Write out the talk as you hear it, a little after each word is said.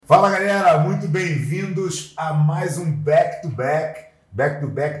Fala galera, muito bem-vindos a mais um Back-to-Back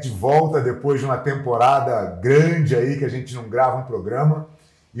de volta depois de uma temporada grande aí que a gente não grava um programa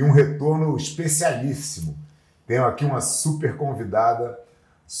e um retorno especialíssimo. Tenho aqui uma super convidada,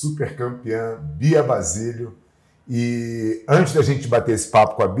 super campeã, Bia Basílio. E antes da gente bater esse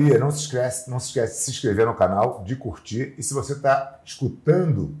papo com a Bia, não se esquece de se inscrever no canal, de curtir. E se você está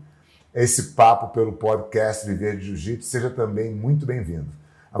escutando esse papo pelo podcast Viver de Jiu-Jitsu, seja também muito bem-vindo.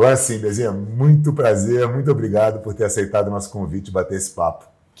 Agora sim, Bezinha, muito prazer, muito obrigado por ter aceitado o nosso convite e bater esse papo.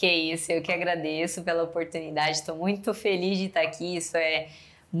 Que isso, eu que agradeço pela oportunidade, estou muito feliz de estar aqui, isso é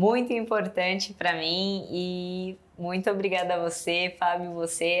muito importante para mim e muito obrigada a você, Fábio,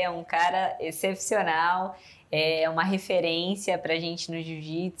 você é um cara excepcional, é uma referência para a gente no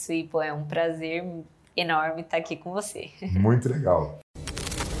jiu-jitsu e pô, é um prazer enorme estar aqui com você. Muito legal.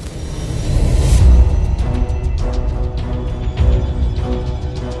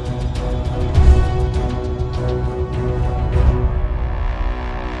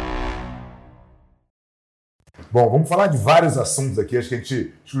 Bom, vamos falar de vários assuntos aqui. Acho que o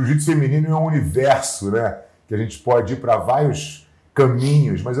jiu-jitsu feminino é um universo, né? Que a gente pode ir para vários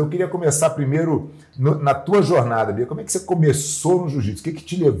caminhos. Mas eu queria começar primeiro na tua jornada, Bia. Como é que você começou no jiu-jitsu? O que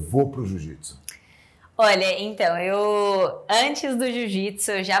te levou para o jiu-jitsu? Olha, então, antes do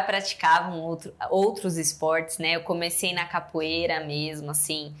jiu-jitsu eu já praticava outros esportes, né? Eu comecei na capoeira mesmo,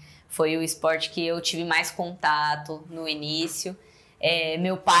 assim. Foi o esporte que eu tive mais contato no início.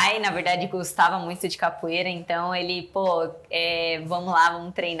 Meu pai, na verdade, gostava muito de capoeira, então ele, vamos lá,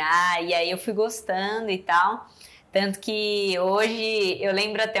 vamos treinar, e aí eu fui gostando e tal, tanto que hoje eu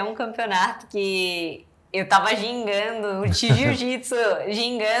lembro até um campeonato que eu tava gingando, o jiu-jitsu,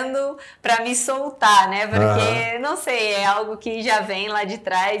 gingando pra me soltar, né, porque, não sei, é algo que já vem lá de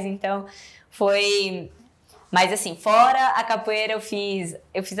trás, então foi... Mas assim, fora a capoeira eu fiz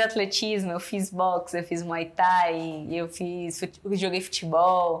atletismo, eu fiz boxe, eu fiz muay thai, eu joguei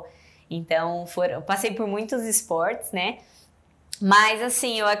futebol, então eu passei por muitos esportes, né? Mas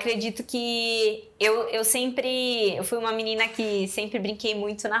assim, eu acredito que eu fui uma menina que sempre brinquei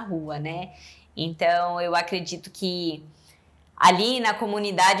muito na rua, né? Então eu acredito que ali na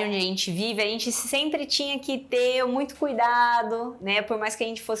comunidade onde a gente vive, a gente sempre tinha que ter muito cuidado, né? Por mais que a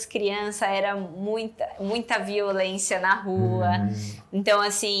gente fosse criança, era muita violência na rua. Então,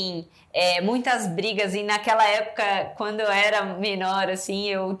 assim, muitas brigas. E naquela época, quando eu era menor, assim,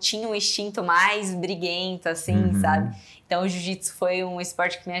 eu tinha um instinto mais briguento, assim, sabe? Então, o jiu-jitsu foi um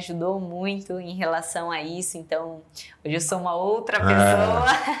esporte que me ajudou muito em relação a isso. Então, hoje eu sou uma outra pessoa.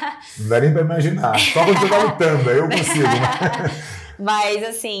 Não dá nem pra imaginar. Só quando você tá lutando, aí eu consigo. Mas,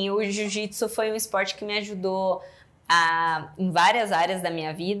 assim, o jiu-jitsu foi um esporte que me ajudou em várias áreas da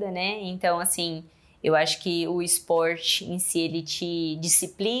minha vida, né? Então, assim, eu acho que o esporte em si, ele te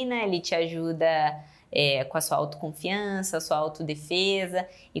disciplina, ele te ajuda... com a sua autoconfiança, a sua autodefesa.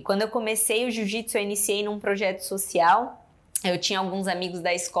 E quando eu comecei o jiu-jitsu, eu iniciei num projeto social. Eu tinha alguns amigos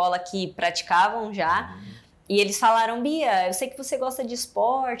da escola que praticavam já. E eles falaram, Bia, eu sei que você gosta de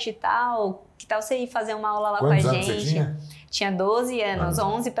esporte e tal. Que tal você ir fazer uma aula lá com a gente? Quantos anos você tinha? Tinha 12 anos,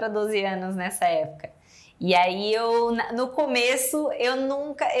 11 para 12 anos nessa época. E aí, no começo, eu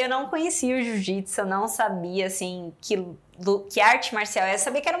não conhecia o jiu-jitsu, eu não sabia, assim, que arte marcial é. Eu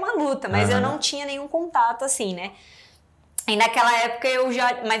sabia que era uma luta, mas eu não tinha nenhum contato, assim, né? E naquela época eu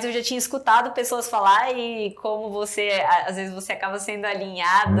já tinha escutado pessoas falar e como às vezes você acaba sendo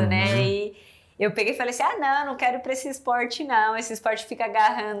alinhado, né? E eu peguei e falei assim, não quero ir pra esse esporte não, esse esporte fica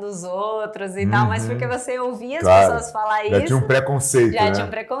agarrando os outros e tal, mas porque você ouvia as pessoas falar isso... Já tinha um preconceito, Já tinha um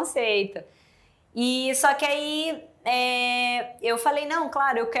preconceito. E só que aí eu falei, não,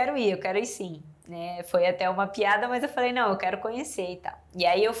 claro, eu quero ir sim. Né? Foi até uma piada, mas eu falei, não, eu quero conhecer e tal. E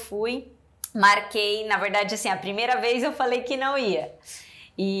aí eu fui, marquei, na verdade, assim, a primeira vez eu falei que não ia.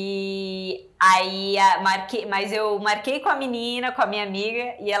 E aí eu marquei com a menina, com a minha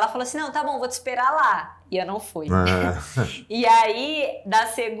amiga, e ela falou assim, não, tá bom, vou te esperar lá. E eu não fui. E aí, da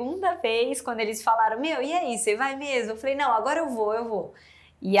segunda vez, quando eles falaram, e aí, você vai mesmo? Eu falei, não, agora eu vou.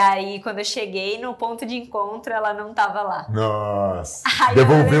 E aí, quando eu cheguei no ponto de encontro, ela não tava lá. Nossa!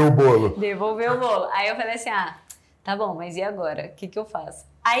 Devolveu o bolo. Devolveu o bolo. Aí eu falei assim, tá bom, mas e agora? O que eu faço?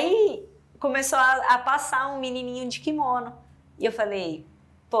 Aí começou a passar um menininho de kimono. E eu falei,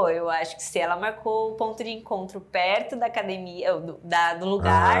 eu acho que se ela marcou o ponto de encontro perto da academia, do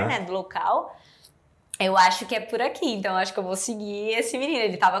lugar, né, do local... Eu acho que é por aqui, então eu acho que eu vou seguir esse menino.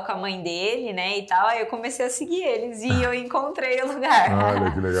 Ele tava com a mãe dele, né, e tal, aí eu comecei a seguir eles e eu encontrei o lugar.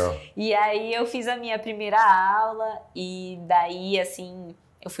 Olha, que legal. E aí eu fiz a minha primeira aula e daí, assim,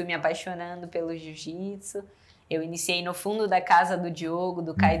 eu fui me apaixonando pelo jiu-jitsu. Eu iniciei no fundo da casa do Diogo,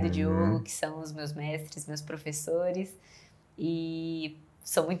 do Caio e do Diogo, que são os meus mestres, meus professores. E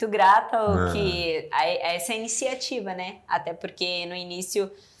sou muito grata a essa iniciativa, né? Até porque no início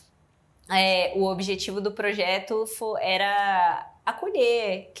o objetivo do projeto era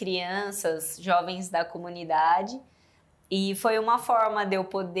acolher crianças, jovens da comunidade. E foi uma forma de eu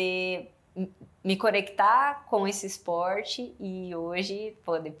poder me conectar com esse esporte. E hoje,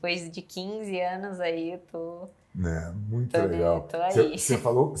 depois de 15 anos aí, eu tô... muito legal. Tô aí. Você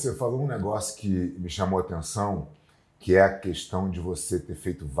falou um negócio que me chamou a atenção, que é a questão de você ter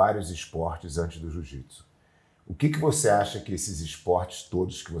feito vários esportes antes do jiu-jitsu. O que você acha que esses esportes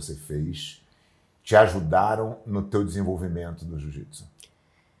todos que você fez te ajudaram no teu desenvolvimento do jiu-jitsu?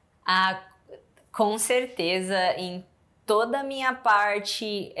 Com certeza, em toda a minha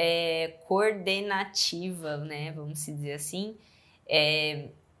parte coordenativa, né, vamos dizer assim,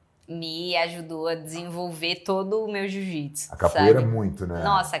 me ajudou a desenvolver todo o meu jiu-jitsu. A capoeira sabe? Muito, né?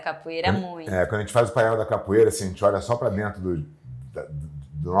 Nossa, a capoeira muito. Quando a gente faz o painel da capoeira, assim, a gente olha só para dentro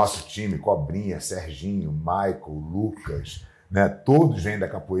do nosso time, Cobrinha, Serginho, Michael, Lucas, né? Todos vêm da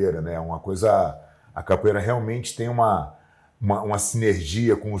capoeira, né? Uma coisa... A capoeira realmente tem uma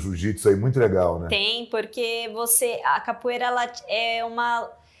sinergia com o jiu-jitsu aí muito legal, né? Tem, porque a capoeira ela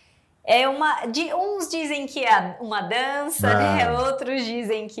uns dizem que é uma dança, né? Outros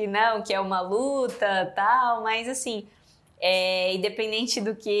dizem que não, que é uma luta, tal, mas assim, independente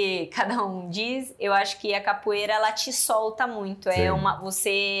do que cada um diz, eu acho que a capoeira ela te solta muito,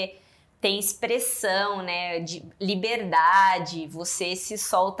 você tem expressão, né, de liberdade, você se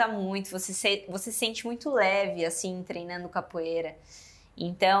solta muito, você se sente muito leve, assim, treinando capoeira.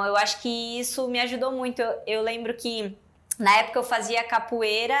 Então, eu acho que isso me ajudou muito. Eu lembro que, na época, eu fazia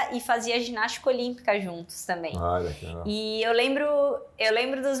capoeira e fazia ginástica olímpica juntos também. Olha, que legal. E eu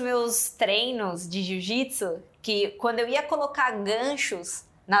lembro dos meus treinos de jiu-jitsu, que quando eu ia colocar ganchos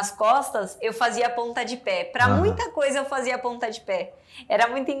nas costas, eu fazia ponta de pé. Para muita coisa eu fazia ponta de pé. Era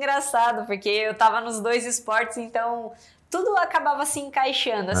muito engraçado, porque eu tava nos dois esportes, então tudo acabava se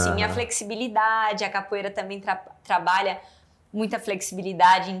encaixando, assim, a flexibilidade, a capoeira também trabalha muita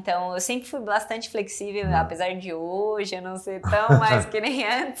flexibilidade, então eu sempre fui bastante flexível, apesar de hoje eu não ser tão mais que nem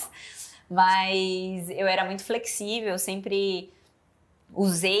antes, mas eu era muito flexível, sempre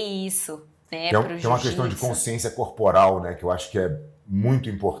usei isso, né, pro jiu-jitsu. Tem uma questão de consciência corporal, né, que eu acho que é muito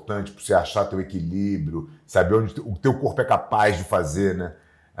importante para você achar teu equilíbrio, saber onde o teu corpo é capaz de fazer, né?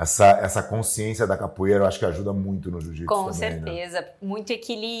 Essa consciência da capoeira eu acho que ajuda muito no jiu-jitsu também. Com certeza. Né? Muito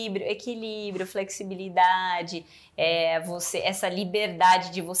equilíbrio, flexibilidade, essa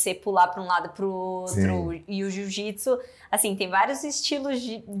liberdade de você pular para um lado para o outro. Sim. E o jiu-jitsu, assim, tem vários estilos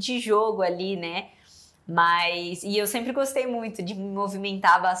de jogo ali, né? E eu sempre gostei muito de me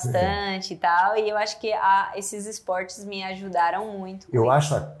movimentar bastante e tal, e eu acho que esses esportes me ajudaram muito. Eu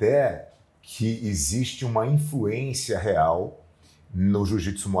acho até que existe uma influência real no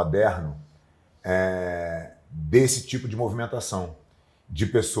jiu-jitsu moderno desse tipo de movimentação, de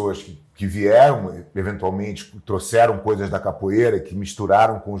pessoas que vieram, eventualmente, trouxeram coisas da capoeira, que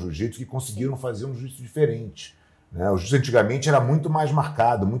misturaram com o jiu-jitsu, que conseguiram fazer um jiu-jitsu diferente. Né? O jiu-jitsu antigamente era muito mais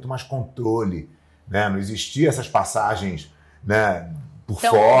marcado, muito mais controle, né? Não existia essas passagens, né, por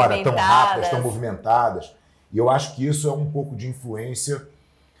fora, tão rápidas, tão movimentadas. E eu acho que isso é um pouco de influência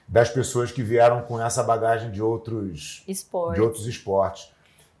das pessoas que vieram com essa bagagem de outros esportes.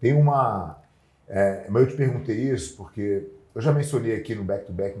 Tem mas eu te perguntei isso porque eu já mencionei aqui no Back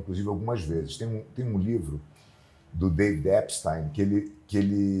to Back, inclusive, algumas vezes. Tem um livro do David Epstein que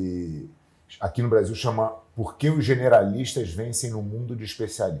ele aqui no Brasil chama Por que os generalistas vencem no mundo de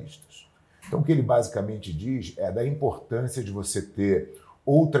especialistas. Então, o que ele basicamente diz é da importância de você ter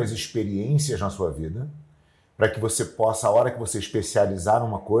outras experiências na sua vida para que você possa, a hora que você especializar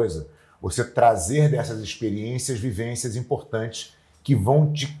numa coisa, você trazer dessas experiências vivências importantes que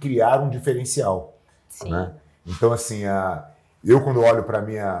vão te criar um diferencial. Sim. Né? Então, assim, eu quando olho para a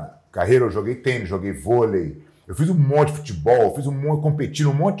minha carreira, eu joguei tênis, joguei vôlei, eu fiz um monte de futebol, competi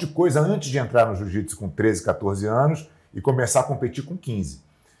um monte de coisa antes de entrar no jiu-jitsu com 13, 14 anos e começar a competir com 15.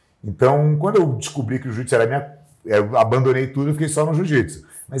 Então, quando eu descobri que o jiu-jitsu era eu abandonei tudo e fiquei só no jiu-jitsu.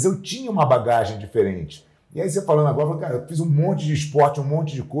 Mas eu tinha uma bagagem diferente. E aí você falando agora, cara, eu fiz um monte de esporte, um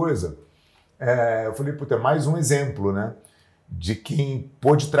monte de coisa. Eu falei, puta, é mais um exemplo, né? De quem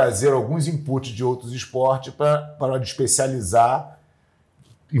pôde trazer alguns inputs de outros esportes para especializar,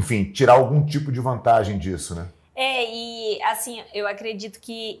 enfim, tirar algum tipo de vantagem disso, né? E assim, eu acredito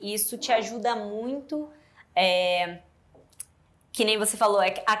que isso te ajuda muito... que nem você falou,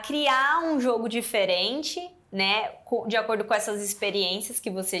 a criar um jogo diferente, né, de acordo com essas experiências que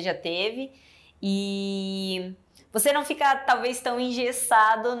você já teve, E você não fica, talvez, tão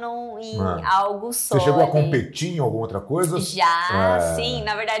engessado em algo só. Você chegou a competir em alguma outra coisa? Já, sim.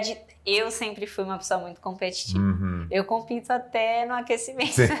 Na verdade, eu sempre fui uma pessoa muito competitiva. Eu compito até no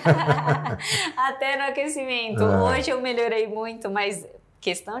aquecimento. Até no aquecimento. Hoje eu melhorei muito, mas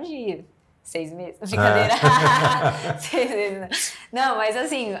questão de 6 meses. Brincadeira. 6 meses. Não, mas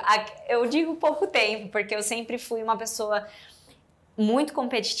assim, eu digo pouco tempo, porque eu sempre fui uma pessoa muito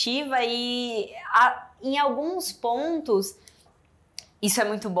competitiva e em alguns pontos isso é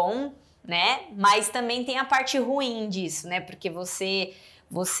muito bom, né? Mas também tem a parte ruim disso, né? Porque você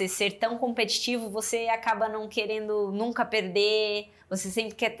ser tão competitivo, você acaba não querendo nunca perder, você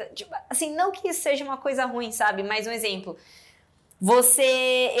sempre quer... Tipo, assim, não que isso seja uma coisa ruim, sabe? Mas um exemplo,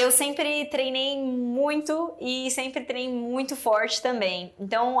 eu sempre treinei muito e sempre treinei muito forte também.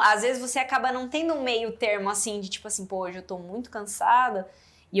 Então, às vezes você acaba não tendo um meio termo, assim, de tipo assim, pô, hoje eu tô muito cansada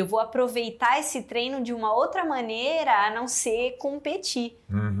e eu vou aproveitar esse treino de uma outra maneira a não ser competir.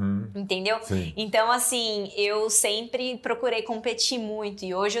 Entendeu? Sim. Então, assim, eu sempre procurei competir muito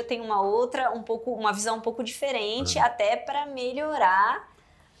e hoje eu tenho uma visão um pouco diferente, até para melhorar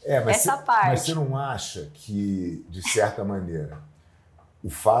essa parte. Mas você não acha que, de certa maneira, o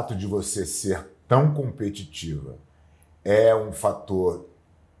fato de você ser tão competitiva é um fator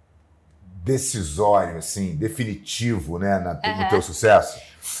decisório, assim, definitivo, né, no teu sucesso?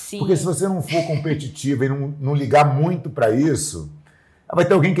 Sim. Porque se você não for competitiva e não ligar muito para isso, vai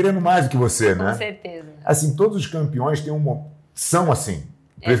ter alguém querendo mais do que você, né? Com certeza. Assim, todos os campeões são assim.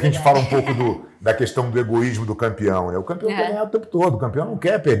 Por isso que a gente fala um pouco da questão do egoísmo do campeão, né? O campeão quer ganhar o tempo todo, o campeão não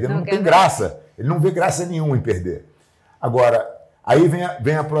quer perder, não tem graça. Ele não vê graça nenhuma em perder. Agora, aí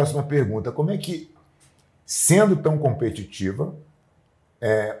vem a próxima pergunta. Como é que, sendo tão competitiva,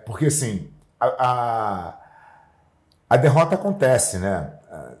 porque assim, a derrota acontece, né?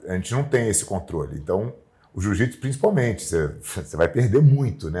 A gente não tem esse controle. Então, o jiu-jitsu principalmente, você vai perder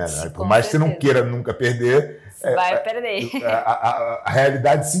muito, né? Por mais que você não queira nunca perder, vai perder. A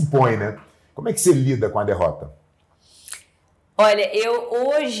realidade se impõe, né? Como é que você lida com a derrota? Olha,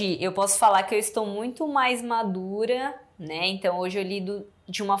 hoje eu posso falar que eu estou muito mais madura, né? Então hoje eu lido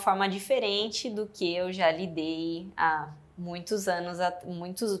de uma forma diferente do que eu já lidei há muitos anos,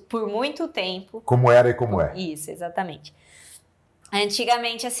 por muito tempo. Como era e como é. Isso, exatamente.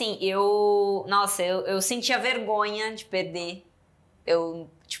 Antigamente, assim, eu sentia vergonha de perder. Eu,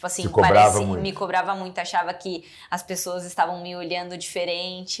 tipo assim, me cobrava muito, achava que as pessoas estavam me olhando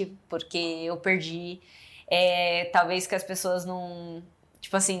diferente porque eu perdi. Talvez que as pessoas não...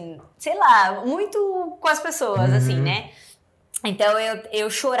 Tipo assim, sei lá, muito com as pessoas, assim, né? Então, eu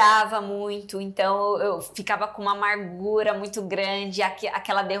chorava muito, então eu ficava com uma amargura muito grande,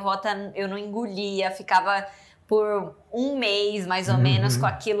 aquela derrota eu não engolia, ficava por um mês, mais ou menos, com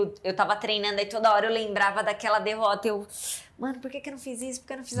aquilo. Eu tava treinando, aí toda hora eu lembrava daquela derrota, mano, por que eu não fiz isso, por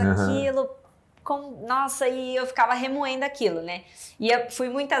que eu não fiz aquilo? Nossa, e eu ficava remoendo aquilo, né? E eu fui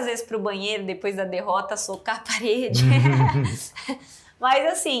muitas vezes pro banheiro, depois da derrota, socar a parede. Mas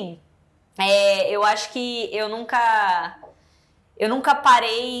assim, eu acho que eu nunca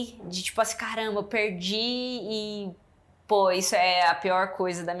parei de tipo assim, caramba, eu perdi e, pô, isso é a pior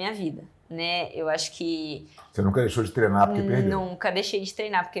coisa da minha vida, né? Eu acho que... Você nunca deixou de treinar porque perdeu? Nunca deixei de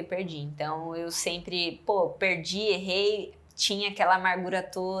treinar porque perdi. Então, eu sempre, perdi, errei, tinha aquela amargura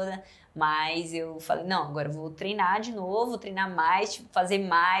toda, mas eu falei, não, agora eu vou treinar de novo, vou treinar mais, tipo, fazer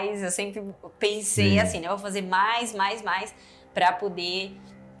mais. Eu sempre pensei assim, né? Eu vou fazer mais, pra poder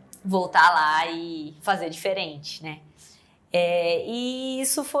voltar lá e fazer diferente, né? E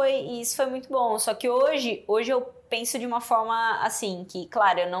isso foi muito bom. Só que hoje eu penso de uma forma assim, que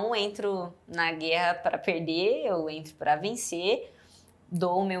claro, eu não entro na guerra para perder, eu entro para vencer,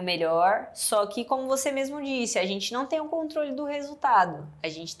 dou o meu melhor, só que como você mesmo disse, a gente não tem o controle do resultado, a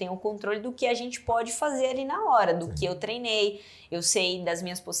gente tem o controle do que a gente pode fazer ali na hora, do que eu treinei, eu sei das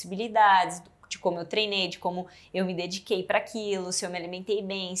minhas possibilidades, de como eu treinei, de como eu me dediquei para aquilo, se eu me alimentei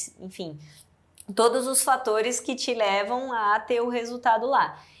bem, enfim... Todos os fatores que te levam a ter o resultado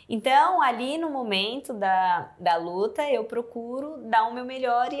lá. Então, ali no momento da luta, eu procuro dar o meu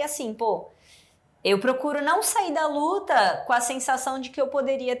melhor e assim, eu procuro não sair da luta com a sensação de que eu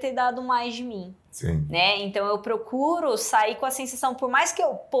poderia ter dado mais de mim. Sim. Né? Então, eu procuro sair com a sensação, por mais que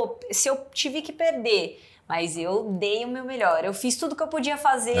se eu tive que perder, mas eu dei o meu melhor. Eu fiz tudo que eu podia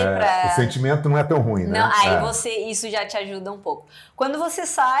fazer para... O sentimento não é tão ruim, né? Não, aí isso já te ajuda um pouco. Quando você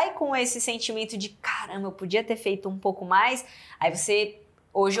sai com esse sentimento de, caramba, eu podia ter feito um pouco mais, aí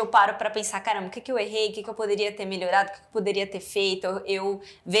hoje eu paro para pensar, caramba, o que eu errei, o que eu poderia ter melhorado, o que eu poderia ter feito, eu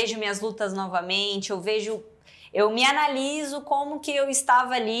vejo minhas lutas novamente, eu vejo Eu me analiso como que eu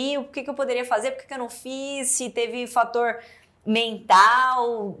estava ali, o que eu poderia fazer, por que eu não fiz, se teve fator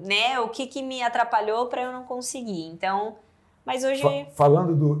mental, né? O que me atrapalhou para eu não conseguir. Então, mas hoje...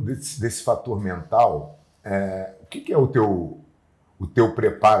 Falando desse fator mental, o que é o teu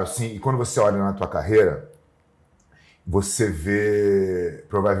preparo, assim, e quando você olha na tua carreira, você vê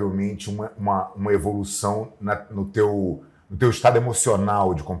provavelmente uma evolução no teu estado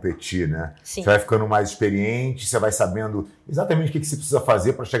emocional de competir, né? Sim. Você vai ficando mais experiente, você vai sabendo exatamente o que você precisa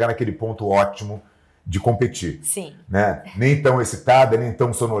fazer para chegar naquele ponto ótimo de competir. Sim. Né? Nem tão excitada, nem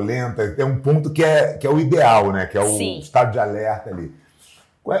tão sonolenta. É um ponto que é o ideal, né? Que é o Sim. estado de alerta ali.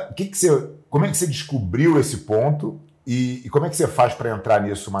 Como é que você descobriu esse ponto e como é que você faz para entrar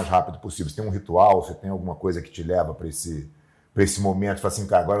nisso o mais rápido possível? Você tem um ritual? Você tem alguma coisa que te leva para esse momento? Você fala assim,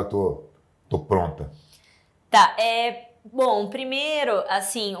 cara, agora eu tô pronta. Tá, bom, primeiro,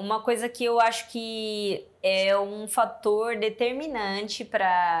 assim, uma coisa que eu acho que é um fator determinante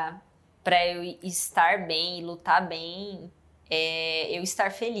para eu estar bem e lutar bem é eu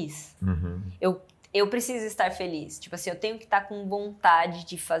estar feliz. Uhum. Eu preciso estar feliz. Tipo assim, eu tenho que estar com vontade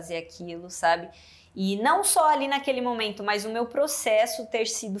de fazer aquilo, sabe? E não só ali naquele momento, mas o meu processo ter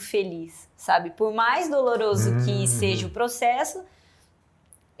sido feliz, sabe? Por mais doloroso que seja o processo,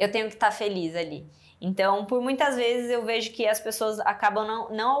 eu tenho que estar feliz ali. Então, por muitas vezes eu vejo que as pessoas acabam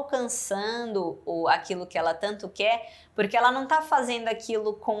não alcançando aquilo que ela tanto quer, porque ela não está fazendo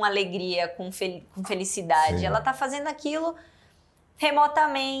aquilo com alegria, com felicidade. Sim. Ela está fazendo aquilo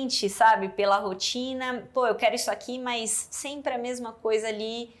remotamente, sabe? Pela rotina. Pô, eu quero isso aqui, mas sempre a mesma coisa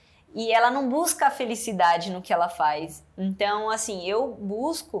ali. E ela não busca a felicidade no que ela faz. Então, assim, eu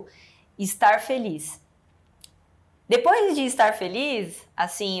busco estar feliz. Depois de estar feliz,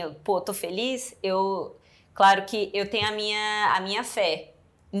 assim, tô feliz, claro que eu tenho a minha fé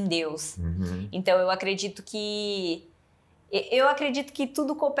em Deus. Uhum. Então, eu acredito que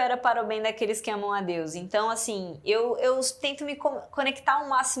tudo coopera para o bem daqueles que amam a Deus. Então, assim, eu tento me conectar ao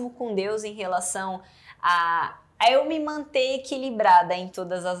máximo com Deus em relação a eu me manter equilibrada em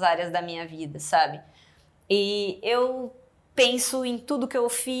todas as áreas da minha vida, sabe? E eu penso em tudo que eu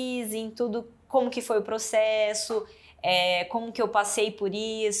fiz, em tudo, como que foi o processo, como que eu passei por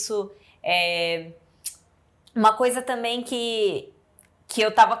isso. Uma coisa também que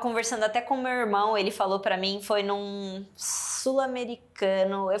eu tava conversando até com meu irmão, ele falou pra mim, foi num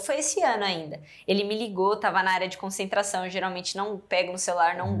sul-americano, foi esse ano ainda. Ele me ligou, tava na área de concentração, eu geralmente não pego no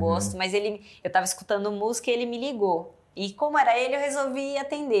celular, não gosto, mas eu tava escutando música e ele me ligou. E como era ele, eu resolvi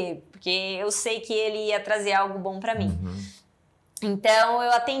atender, porque eu sei que ele ia trazer algo bom pra mim. Então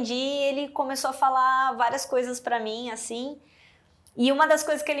eu atendi e ele começou a falar várias coisas pra mim, assim. E uma das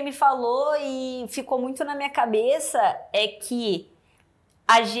coisas que ele me falou e ficou muito na minha cabeça é que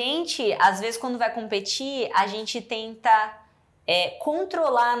a gente, às vezes, quando vai competir, a gente tenta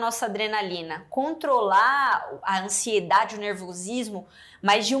controlar a nossa adrenalina, controlar a ansiedade, o nervosismo,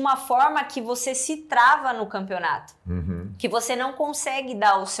 mas de uma forma que você se trava no campeonato, que você não consegue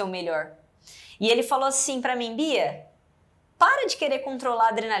dar o seu melhor. E ele falou assim pra mim, Bia, para de querer controlar a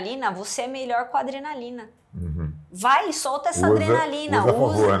adrenalina, você é melhor com a adrenalina. Vai e solta essa adrenalina,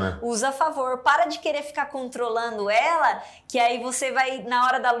 usa a favor. Para de querer ficar controlando ela, que aí você vai, na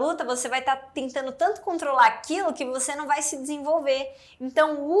hora da luta, você vai estar tentando tanto controlar aquilo que você não vai se desenvolver.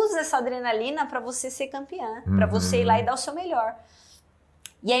 Então usa essa adrenalina para você ser campeã, para você ir lá e dar o seu melhor.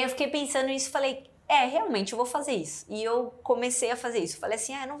 E aí eu fiquei pensando nisso e falei, realmente eu vou fazer isso. E eu comecei a fazer isso. Falei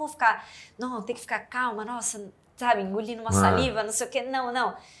assim, eu não vou ficar, tem que ficar calma, nossa, sabe, engolindo uma saliva, não sei o quê.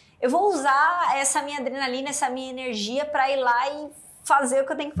 Não. Eu vou usar essa minha adrenalina, essa minha energia para ir lá e fazer o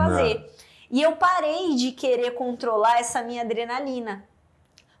que eu tenho que fazer. E eu parei de querer controlar essa minha adrenalina.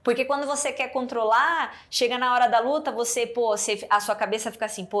 Porque quando você quer controlar, chega na hora da luta, a sua cabeça fica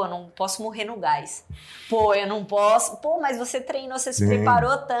assim, eu não posso morrer no gás. Eu não posso. Mas você treinou, você se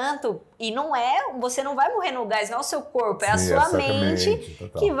preparou tanto. E você não vai morrer no gás, não é o seu corpo, é a sua mente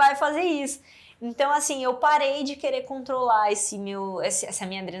que vai fazer isso. Então, assim, eu parei de querer controlar essa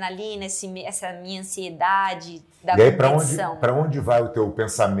minha adrenalina, essa minha ansiedade da competição. Para onde vai o teu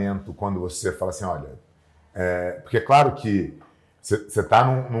pensamento quando você fala assim, olha... porque é claro que você está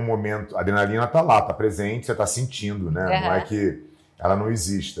num momento... A adrenalina está lá, está presente, você está sentindo, né? Não é que ela não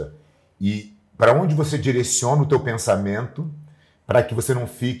exista. E para onde você direciona o teu pensamento para que você não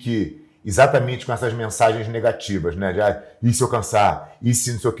fique... exatamente com essas mensagens negativas, né? E se eu cansar? E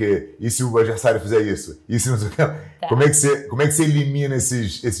se não sei o quê? E se o adversário fizer isso? E se não sei o quê? Tá. Como é que você elimina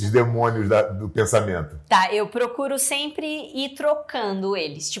esses demônios do pensamento? Tá, eu procuro sempre ir trocando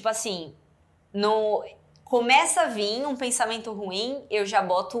eles. Tipo assim, começa a vir um pensamento ruim, eu já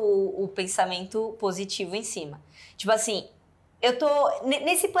boto o pensamento positivo em cima. Tipo assim, eu tô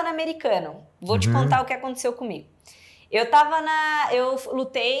nesse Pan-Americano, vou te contar o que aconteceu comigo. Eu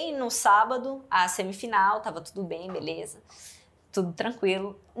lutei no sábado, a semifinal, tava tudo bem, beleza, tudo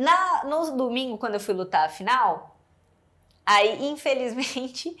tranquilo. No domingo, quando eu fui lutar a final, aí,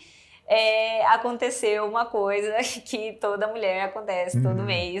 infelizmente, aconteceu uma coisa que toda mulher acontece todo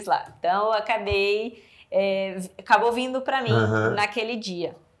mês lá. Então, acabou vindo pra mim naquele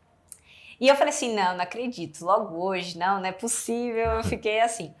dia. E eu falei assim, não acredito, logo hoje, não é possível, eu fiquei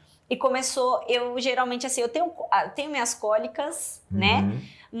assim. E começou, eu geralmente assim, eu tenho minhas cólicas, né?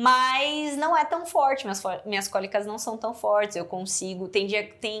 Mas não é tão forte, minhas cólicas não são tão fortes, eu consigo, tem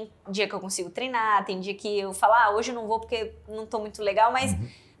dia que eu consigo treinar, tem dia que eu falo, hoje eu não vou porque não tô muito legal, mas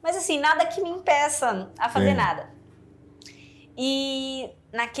assim, nada que me impeça a fazer nada. E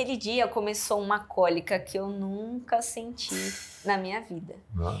naquele dia começou uma cólica que eu nunca senti na minha vida.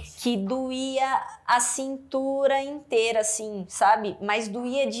 Nossa. Que doía a cintura inteira, assim, sabe? Mas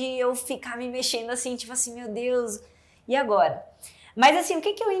doía de eu ficar me mexendo assim, tipo assim, meu Deus, e agora? Mas assim, o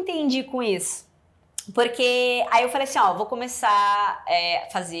que eu entendi com isso? Porque aí eu falei assim, vou começar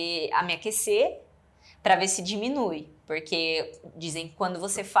a me aquecer pra ver se diminui. Porque dizem que quando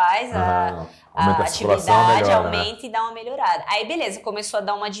você faz a atividade, aumenta, né? E dá uma melhorada. Aí beleza, começou a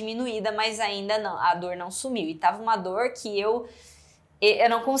dar uma diminuída, mas ainda não, a dor não sumiu. E tava uma dor que eu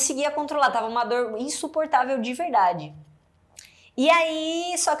não conseguia controlar, tava uma dor insuportável de verdade. E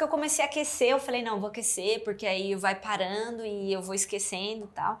aí, só que eu comecei a aquecer, eu falei, não, vou aquecer, porque aí vai parando e eu vou esquecendo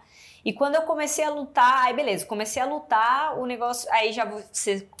e tal. E quando eu comecei a lutar, aí beleza, comecei a lutar, o negócio, aí já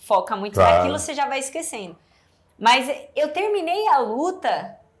você foca muito naquilo, você já vai esquecendo. Mas eu terminei a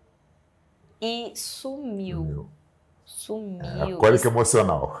luta e sumiu. A cólica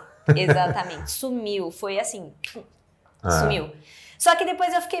emocional. Exatamente, sumiu. Foi assim, sumiu. Só que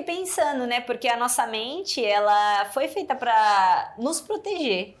depois eu fiquei pensando, né? Porque a nossa mente, ela foi feita para nos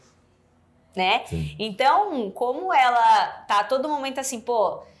proteger, né? Sim. Então, como ela tá a todo momento assim,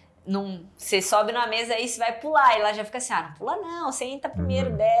 você sobe numa mesa aí, você vai pular. E ela já fica assim, não pula não, você entra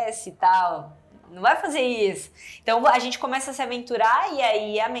primeiro, desce e tal. Não vai fazer isso. Então, a gente começa a se aventurar e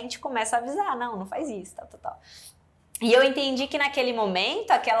aí a mente começa a avisar. Não faz isso, tal. E eu entendi que naquele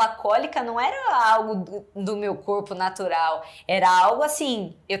momento, aquela cólica não era algo do meu corpo natural. Era algo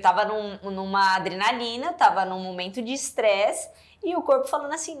assim, eu tava numa adrenalina, tava num momento de estresse e o corpo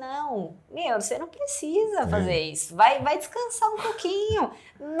falando assim, não, você não precisa fazer isso. Vai descansar um pouquinho.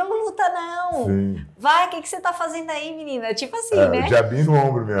 Não luta, não. Sim. Vai, o que você tá fazendo aí, menina? Tipo assim, né? Diabinho no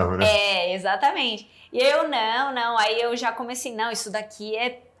ombro mesmo, né? Exatamente. E eu, não. Aí eu já comecei, isso daqui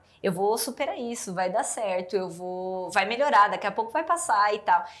eu vou superar isso, vai dar certo, vai melhorar, daqui a pouco vai passar e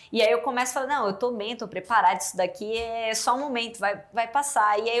tal. E aí eu começo a falar, eu tô bem, tô preparada, isso daqui é só um momento, vai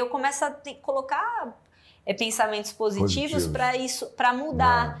passar. E aí eu começo a colocar pensamentos positivos para isso, para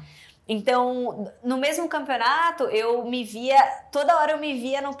mudar. Então, no mesmo campeonato, toda hora eu me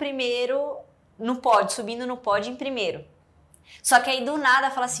via no pódio, subindo no pódio em primeiro. Só que aí do nada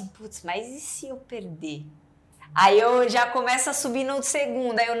eu falo assim, putz, mas e se eu perder? Aí eu já começo a subir no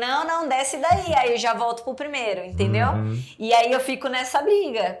segundo, aí eu, não, desce daí, aí eu já volto pro primeiro, entendeu? E aí eu fico nessa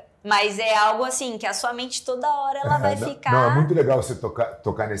briga, mas é algo assim, que a sua mente toda hora ela vai ficar... Não, é muito legal você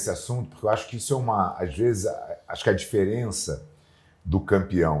tocar nesse assunto, porque eu acho que isso às vezes, acho que a diferença do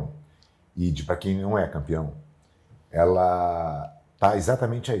campeão e para quem não é campeão, ela tá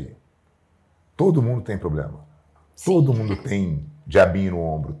exatamente aí. Todo mundo tem problema, todo mundo tem diabinho no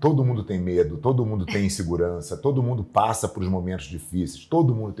ombro, todo mundo tem medo, todo mundo tem insegurança, todo mundo passa por momentos difíceis,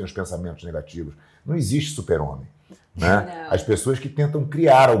 todo mundo tem os pensamentos negativos. Não existe super-homem, né? As pessoas que tentam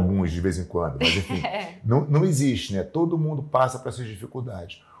criar alguns de vez em quando, mas enfim, não existe, né? Todo mundo passa por essas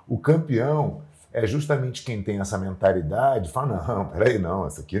dificuldades. O campeão é justamente quem tem essa mentalidade, fala, não, peraí, não,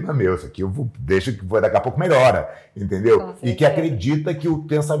 isso aqui não é meu, isso aqui deixa que daqui a pouco melhora, entendeu? E que acredita que o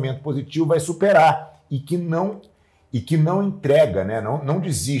pensamento positivo vai superar e que não entrega, né? Não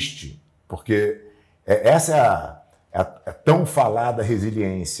desiste, porque essa é a tão falada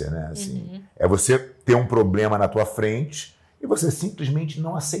resiliência, né? Assim, é você ter um problema na tua frente e você simplesmente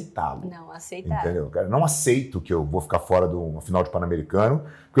não aceitá-lo. Não aceitar. Entendeu? Cara, não aceito que eu vou ficar fora de uma final de Pan-Americano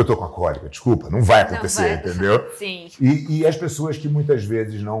porque eu tô com a cólica. Desculpa, não vai acontecer, entendeu? Sim. E as pessoas que muitas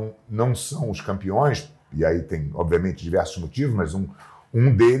vezes não são os campeões, e aí tem, obviamente, diversos motivos, mas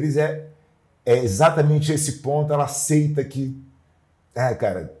um deles é exatamente esse ponto, ela aceita que,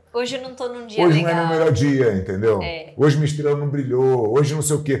 cara... Hoje eu não tô num dia hoje legal. Hoje não é meu melhor dia, entendeu? Hoje minha estrela não brilhou, hoje não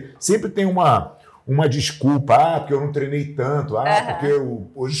sei o quê. Sempre tem uma desculpa, porque eu não treinei tanto, porque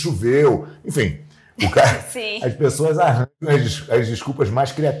hoje choveu, enfim. Sim. As pessoas arranjam as desculpas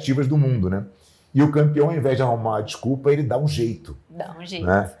mais criativas do mundo, né? E o campeão, ao invés de arrumar uma desculpa, ele dá um jeito. Dá um jeito.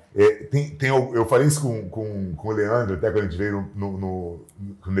 Né? Eu falei isso com o Leandro, até quando a gente veio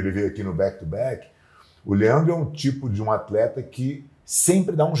quando ele veio aqui no Back to Back. O Leandro é um tipo de um atleta que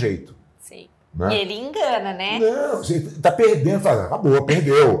sempre dá um jeito. Sim. Né? E ele engana, né? Não, você tá perdendo, fala, acabou,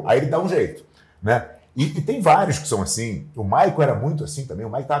 perdeu. Aí ele dá um jeito. Né? E tem vários que são assim. O Maico era muito assim também. O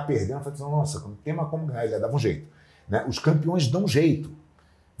Maico tava perdendo, falava assim, nossa, não tem mais como ganhar, ele dava um jeito. Né? Os campeões dão um jeito.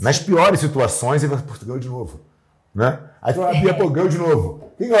 Nas piores situações, ele vai, pô, ganhou de novo. Né? Aí tu fala, a Bia, pô, ganhou de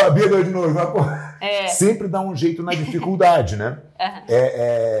novo. Quem ganhou? A Bia ganhou de novo. Sempre dá um jeito na dificuldade, né?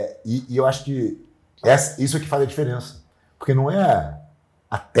 E eu acho que isso é que faz a diferença. Porque não é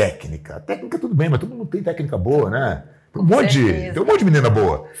a técnica. A técnica tudo bem, mas todo mundo tem técnica boa, né? Tem um monte de menina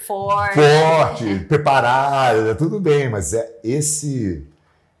boa. Forte, preparada, tudo bem, mas esse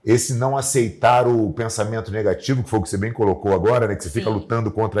não aceitar o pensamento negativo, que foi o que você bem colocou agora, né? Que você fica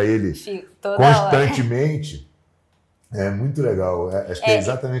lutando contra ele constantemente. É muito legal. Acho que é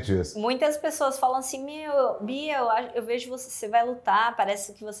exatamente isso. Muitas pessoas falam assim, Bia, eu vejo você vai lutar,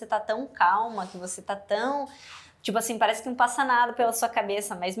 parece que você tá tão calma, que você tá tão... Tipo assim, parece que não passa nada pela sua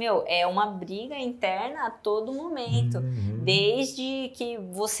cabeça, mas, é uma briga interna a todo momento. Desde que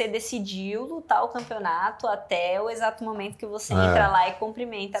você decidiu lutar o campeonato até o exato momento que você entra lá e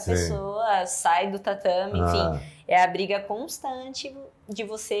cumprimenta a pessoa, sai do tatame, enfim. É a briga constante de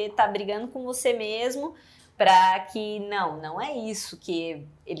você estar brigando com você mesmo para que, não é isso que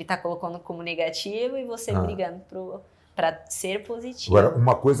ele tá colocando como negativo e você brigando para ser positivo. Agora,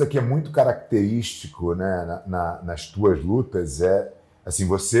 uma coisa que é muito característico, né, nas tuas lutas é assim,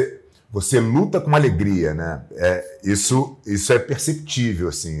 você luta com alegria, né? Isso é perceptível,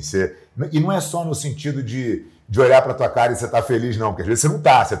 assim. E não é só no sentido de olhar para tua cara e você tá feliz, não, porque às vezes você não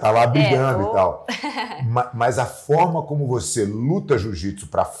tá, você tá lá brigando e tal. Mas a forma como você luta jiu-jitsu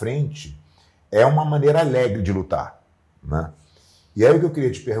para frente é uma maneira alegre de lutar, né? E aí o que eu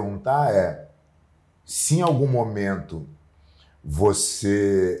queria te perguntar é se em algum momento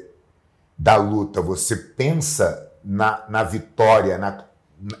da luta, você pensa na vitória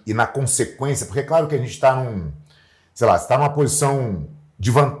e na consequência, porque é claro que a gente está você está numa posição de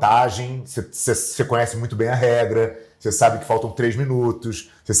vantagem, você conhece muito bem a regra, você sabe que faltam 3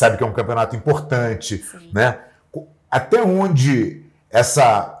 minutos, você sabe que é um campeonato importante, né? Até onde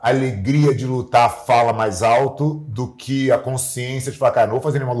essa alegria de lutar fala mais alto do que a consciência de falar, cara, não vou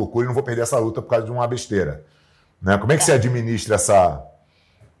fazer nenhuma loucura e não vou perder essa luta por causa de uma besteira. Né? Como é que você administra essa...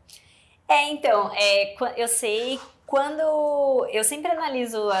 Então, eu sei quando... Eu sempre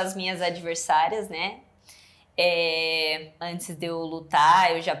analiso as minhas adversárias, né? Antes de eu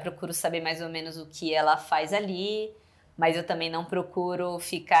lutar, eu já procuro saber mais ou menos o que ela faz ali, mas eu também não procuro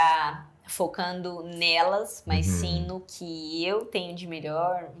ficar focando nelas, mas sim no que eu tenho de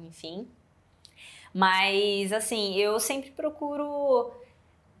melhor, enfim. Mas, assim, eu sempre procuro...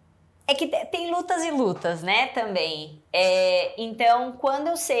 É que tem lutas e lutas, né, também. Então, quando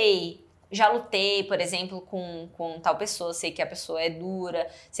eu sei, já lutei, por exemplo, com tal pessoa, sei que a pessoa é dura,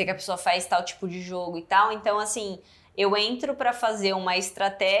 sei que a pessoa faz tal tipo de jogo e tal, então, assim, eu entro para fazer uma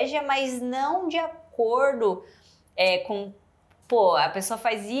estratégia, mas não de acordo com... Pô, a pessoa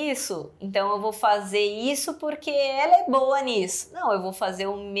faz isso, então eu vou fazer isso porque ela é boa nisso. Não, eu vou fazer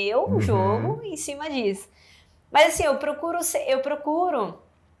o meu jogo em cima disso. Mas assim, eu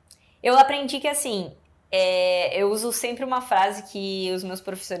aprendi que assim, eu uso sempre uma frase que os meus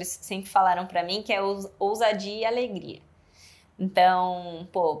professores sempre falaram pra mim, que é ousadia e alegria. Então,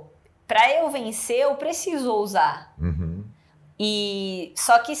 pô, pra eu vencer, eu preciso ousar.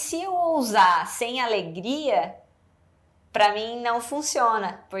 Só que se eu ousar sem alegria... Para mim não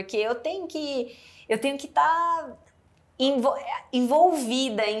funciona, porque eu tenho que estar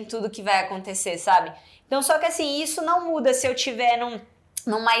envolvida em tudo que vai acontecer, sabe? Então, só que assim, isso não muda se eu tiver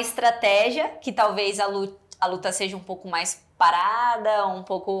numa estratégia, que talvez a luta seja um pouco mais parada, um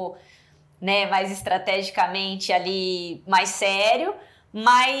pouco, né, mais estrategicamente ali, mais sério,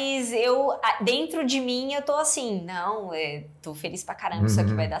 mas dentro de mim, eu tô assim, não, tô feliz pra caramba, isso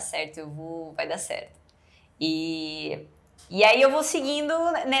aqui vai dar certo, vai dar certo. E aí eu vou seguindo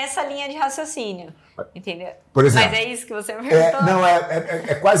nessa linha de raciocínio, entendeu? Por exemplo, mas é isso que você me perguntou? Não,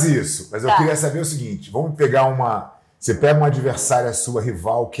 é quase isso. Mas eu queria saber o seguinte, vamos pegar você pega uma adversária sua,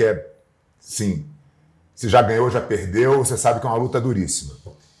 rival, que sim, você já ganhou, já perdeu, você sabe que é uma luta duríssima.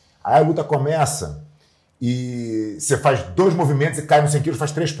 Aí a luta começa e você faz 2 movimentos e cai no sentido,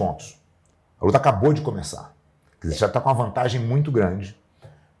 faz 3 pontos. A luta acabou de começar. Quer dizer, já está com uma vantagem muito grande.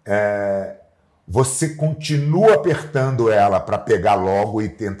 Você continua apertando ela para pegar logo e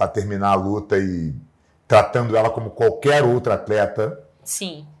tentar terminar a luta e tratando ela como qualquer outro atleta.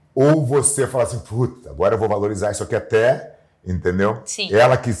 Sim. Ou você fala assim, puta, agora eu vou valorizar isso aqui até, entendeu? Sim.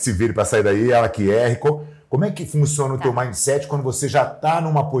 Ela que se vire para sair daí, ela que erre. Como é que funciona o teu mindset quando você já está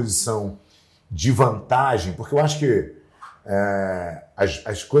numa posição de vantagem? Porque eu acho que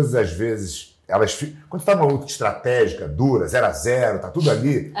as coisas, às vezes, quando você está numa luta estratégica, dura, 0-0, tá tudo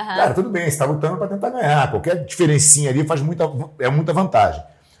ali, cara, tudo bem, você está lutando para tentar ganhar. Qualquer diferencinha ali é muita vantagem.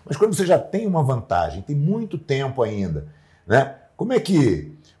 Mas quando você já tem uma vantagem, tem muito tempo ainda, né? Como é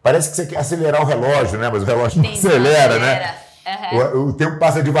que... Parece que você quer acelerar o relógio, né? Mas o relógio não acelera, né? O tempo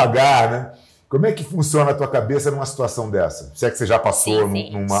passa devagar, né? Como é que funciona a tua cabeça numa situação dessa? Se é que você já passou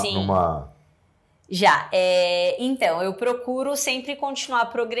numa... Já. Então, eu procuro sempre continuar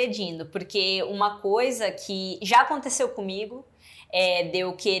progredindo, porque uma coisa que já aconteceu comigo de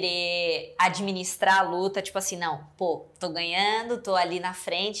eu querer administrar a luta, tipo assim, não, pô, tô ganhando, tô ali na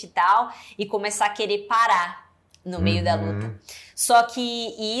frente e tal, e começar a querer parar no meio da luta. Só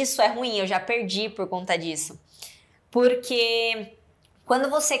que isso é ruim, eu já perdi por conta disso. Porque quando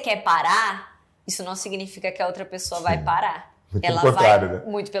você quer parar, isso não significa que a outra pessoa vai parar. Muito pelo contrário, né?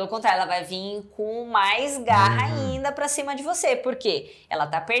 Muito pelo contrário, ela vai vir com mais garra ainda pra cima de você. Por quê? Ela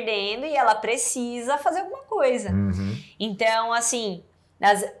tá perdendo e ela precisa fazer alguma coisa. Então, assim,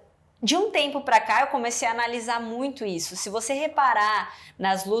 de um tempo pra cá, eu comecei a analisar muito isso. Se você reparar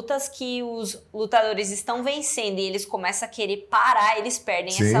nas lutas que os lutadores estão vencendo e eles começam a querer parar, eles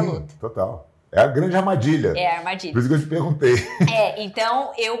perdem essa luta. Sim, total. É a grande armadilha. É a armadilha. Por isso que eu te perguntei.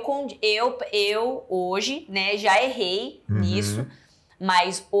 Então eu hoje, né, já errei nisso,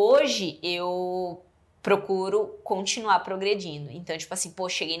 mas hoje eu procuro continuar progredindo. Então, tipo assim, pô,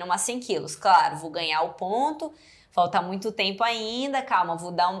 cheguei numa 100 quilos. Claro, vou ganhar o ponto, falta muito tempo ainda, calma,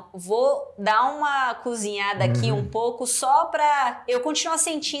 vou dar uma cozinhada aqui um pouco só pra eu continuar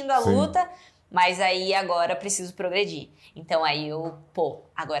sentindo a luta, mas aí agora preciso progredir. Então aí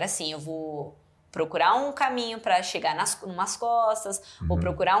agora sim eu vou procurar um caminho para chegar numas costas, ou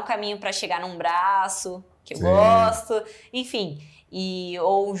procurar um caminho para chegar num braço, que eu gosto, enfim,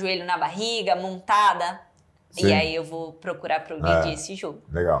 ou um joelho na barriga, montada, e aí eu vou procurar progredir esse jogo.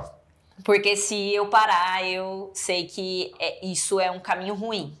 Legal. Porque se eu parar, eu sei que isso é um caminho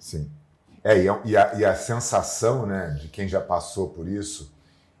ruim. Sim. E a sensação, né, de quem já passou por isso,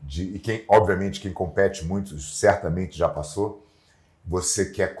 obviamente, quem compete muito, certamente já passou, você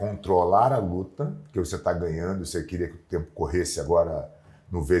quer controlar a luta, porque você está ganhando, você queria que o tempo corresse agora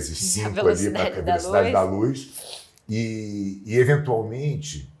no vezes 5 ali, para a velocidade da luz. E,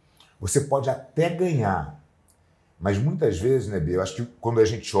 eventualmente, você pode até ganhar. Mas muitas vezes, né, Bia, eu acho que quando a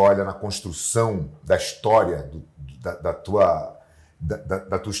gente olha na construção da história, da tua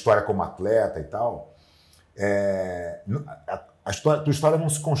história como atleta e tal, a tua história não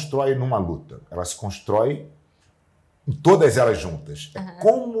se constrói numa luta, ela se constrói em todas elas juntas. É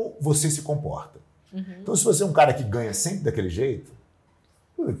como você se comporta. Então, se você é um cara que ganha sempre daquele jeito,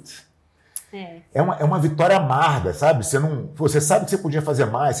 é uma vitória amarga, sabe? Você sabe que você podia fazer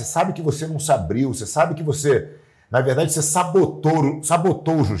mais, você sabe que você não se abriu, você sabe que você, na verdade, você sabotou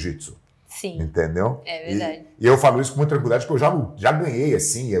o jiu-jitsu. Sim. Entendeu? É verdade. E eu falo isso com muita tranquilidade, porque eu já ganhei,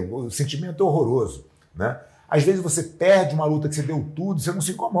 assim, o sentimento é horroroso, né? Às vezes você perde uma luta que você deu tudo, você não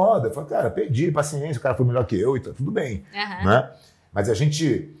se incomoda. Fala, cara, perdi, paciência, o cara foi melhor que eu e tá tudo bem. Né? Mas a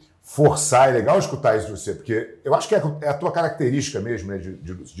gente forçar, é legal escutar isso de você, porque eu acho que é a tua característica mesmo, né,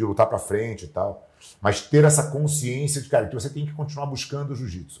 de lutar pra frente e tal. Mas ter essa consciência de, cara, que você tem que continuar buscando o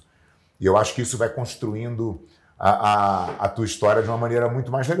jiu-jitsu. E eu acho que isso vai construindo a tua história de uma maneira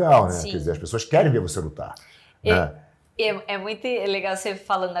muito mais legal, né? Sim. Quer dizer, as pessoas querem ver você lutar. Né? É muito legal você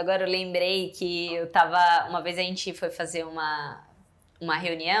falando agora, eu lembrei que uma vez a gente foi fazer uma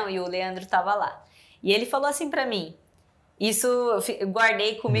reunião e o Leandro tava lá. E ele falou assim pra mim, isso eu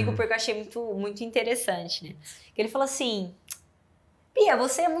guardei comigo porque eu achei muito, muito interessante, né? Ele falou assim, Bia,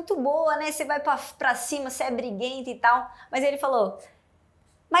 você é muito boa, né? Você vai pra cima, você é briguenta e tal. Mas ele falou,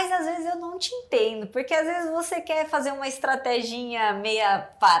 mas às vezes eu não te entendo, porque às vezes você quer fazer uma estratégia meia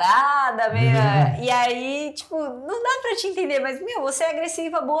parada, e aí, tipo, não dá pra te entender, mas, você é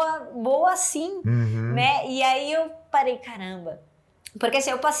agressiva, boa sim, né? E aí eu parei, caramba. Porque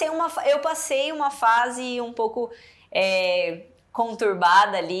assim, eu passei uma fase um pouco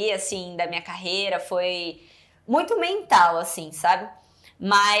conturbada ali, assim, da minha carreira, foi muito mental, assim, sabe?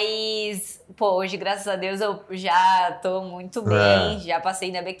 Mas, hoje, graças a Deus, eu já tô muito bem, já passei,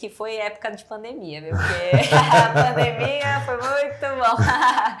 ainda bem que foi época de pandemia, viu? Porque a pandemia foi muito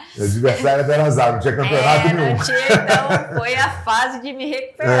bom. O adversário era azar, não tinha campeonato nenhum. Não tinha, então foi a fase de me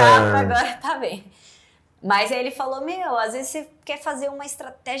recuperar pra agora tá bem. Mas aí ele falou, às vezes você quer fazer uma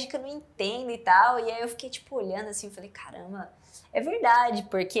estratégia que eu não entendo e tal. E aí eu fiquei, tipo, olhando assim, falei, caramba, é verdade.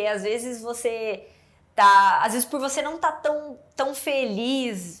 Porque às vezes você tá... Às vezes por você não tá tão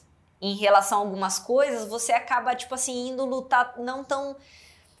feliz em relação a algumas coisas, você acaba, tipo assim, indo lutar não tão...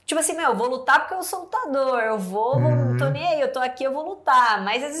 Tipo assim, eu vou lutar porque eu sou lutador. Eu vou, não tô nem aí, eu tô aqui, eu vou lutar.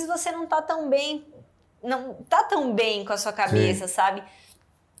 Mas às vezes você não tá tão bem... Não tá tão bem com a sua cabeça, sabe?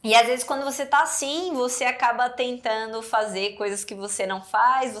 E às vezes quando você tá assim, você acaba tentando fazer coisas que você não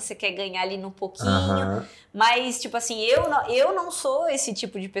faz, você quer ganhar ali no pouquinho, mas tipo assim, eu não sou esse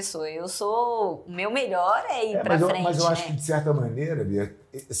tipo de pessoa, o meu melhor é ir pra frente. Mas eu acho que de certa maneira, Bia,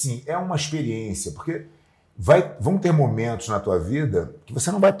 assim, é uma experiência, porque vão ter momentos na tua vida que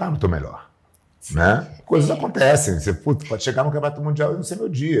você não vai estar no teu melhor. Né? Coisas acontecem, você pode chegar no Campeonato Mundial e não ser meu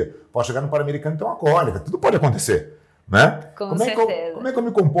dia, pode chegar no Pan-Americano e ter uma cólica, tudo pode acontecer. Né? Com certeza. Como é que eu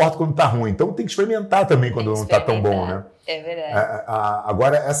me comporto quando tá ruim? Então tem que experimentar também quando não tá tão bom, né? É verdade.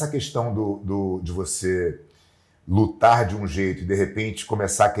 Agora, essa questão de você lutar de um jeito e de repente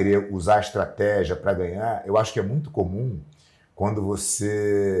começar a querer usar a estratégia para ganhar, eu acho que é muito comum quando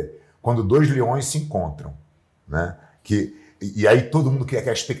dois leões se encontram, né? E aí todo mundo cria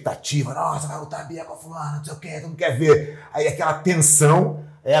aquela expectativa, nossa, vai lutar a Bia com a fulana, não sei o quê, todo mundo quer ver. Aí aquela tensão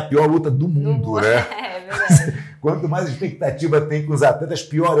é a pior luta do mundo, né? É verdade. Quanto mais expectativa tem com os atletas,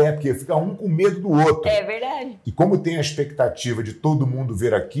 pior é, porque fica um com medo do outro. É verdade. E como tem a expectativa de todo mundo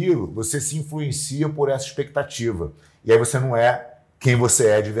ver aquilo, você se influencia por essa expectativa. E aí você não é quem você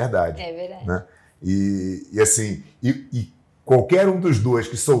é de verdade. É verdade. Né? E qualquer um dos dois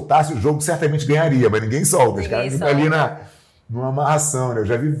que soltasse o jogo certamente ganharia, mas ninguém solta. Os caras ficam ali numa amarração, né? Eu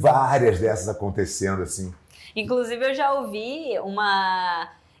já vi várias dessas acontecendo assim. Inclusive, eu já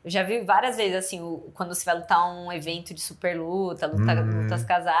vi várias vezes, assim, quando você vai lutar um evento de super luta, lutas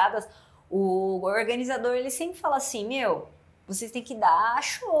casadas, o organizador, ele sempre fala assim, vocês têm que dar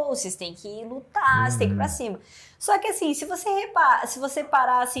show, vocês têm que lutar, vocês têm que ir pra cima. Só que assim, se você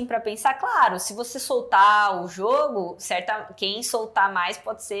parar assim pra pensar, claro, se você soltar o jogo, quem soltar mais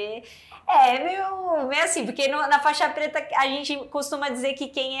pode ser... meio assim, porque na faixa preta a gente costuma dizer que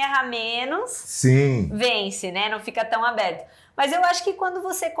quem erra menos vence, né? Não fica tão aberto. Mas eu acho que quando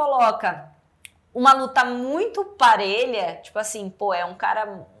você coloca uma luta muito parelha, tipo assim, é um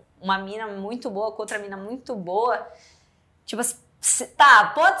cara, uma mina muito boa com outra mina muito boa, tipo assim,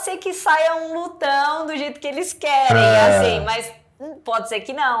 pode ser que saia um lutão do jeito que eles querem, assim, mas pode ser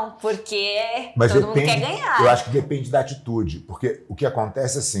que não, porque todo mundo quer ganhar. Eu acho que depende da atitude, porque o que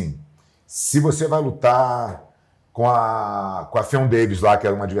acontece assim, se você vai lutar com a Fionn Davis lá, que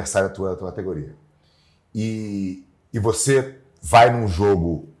era uma adversária da tua categoria, e você vai num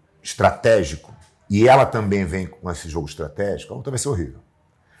jogo estratégico e ela também vem com esse jogo estratégico, a luta vai ser horrível.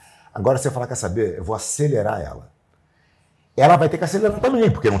 Agora você fala, quer saber? Eu vou acelerar ela. Ela vai ter que acelerar também,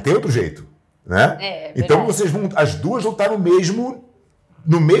 porque não tem outro jeito. Né? Então as duas vão estar no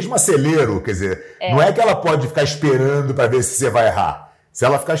mesmo acelero, quer dizer, não é que ela pode ficar esperando para ver se você vai errar. Se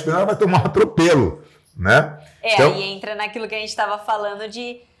ela ficar esperando, ela vai tomar um atropelo, né? Então, aí entra naquilo que a gente estava falando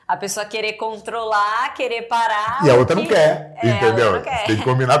de a pessoa querer controlar, querer parar. E a outra não quer, entendeu? Não quer. Tem que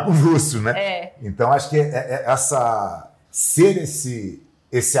combinar com o justo, né? Então, acho que ser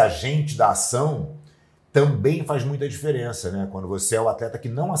esse agente da ação também faz muita diferença, né? Quando você é o atleta que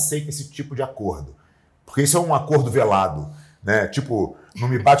não aceita esse tipo de acordo. Porque isso é um acordo velado, né? Tipo, não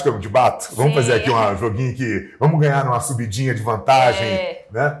me bate que eu te bato. Vamos fazer aqui um joguinho que... Vamos ganhar numa subidinha de vantagem,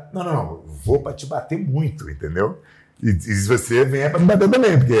 né? Não. Vou pra te bater muito, entendeu? E se você vem é pra me bater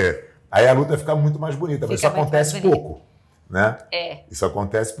também, porque aí a luta fica muito mais bonita. Mas isso acontece pouco, né? Isso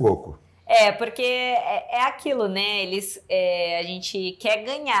acontece pouco. Porque é aquilo, né? A gente quer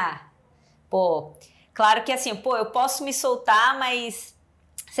ganhar. Claro que assim, eu posso me soltar, mas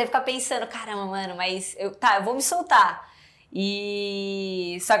você fica pensando, caramba, mano, mas eu vou me soltar.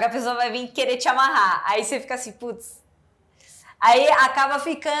 Só que a pessoa vai vir querer te amarrar. Aí você fica assim, putz. Aí acaba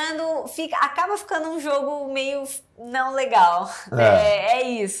ficando um jogo meio não legal. É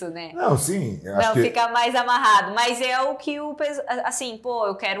isso, né? Não, sim. Não fica mais amarrado. Mas é o que assim,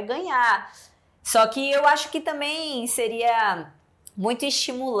 eu quero ganhar. Só que eu acho que também seria muito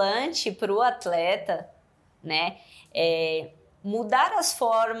estimulante para o atleta, né? Mudar as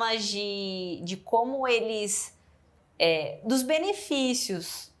formas de como eles... dos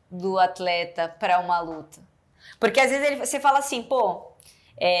benefícios do atleta para uma luta. Porque às vezes você fala assim,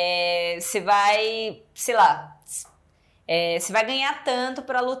 você vai, sei lá, você vai ganhar tanto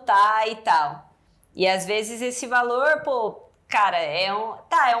para lutar e tal. E às vezes esse valor, cara, é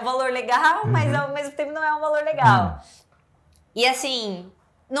um valor legal, mas ao mesmo tempo não é um valor legal. E assim,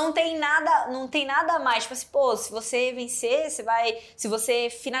 não tem nada a mais. Tipo assim, pô, se você vencer, se você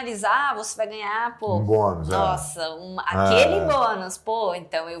finalizar, você vai ganhar, pô. Um bônus, nossa, aquele bônus, pô,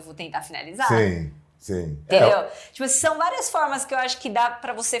 então eu vou tentar finalizar. Sim. Entendeu? Tipo, são várias formas que eu acho que dá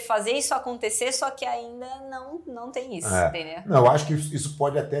pra você fazer isso acontecer, só que ainda não tem isso, entendeu? Não, eu acho que isso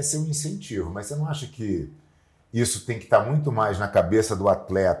pode até ser um incentivo, mas você não acha que isso tem que estar muito mais na cabeça do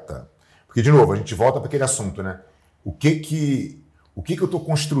atleta? Porque, de novo, a gente volta para aquele assunto, né? O que eu estou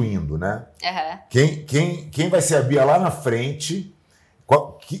construindo, né? Quem vai ser a Bia lá na frente?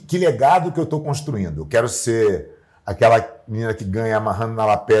 Que legado que eu estou construindo? Eu quero ser aquela menina que ganha amarrando na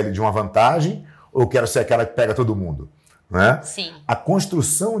lapela de uma vantagem, ou eu quero ser aquela que pega todo mundo? Né? Sim. A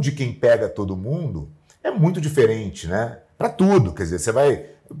construção de quem pega todo mundo é muito diferente, né? Para tudo, quer dizer, você vai...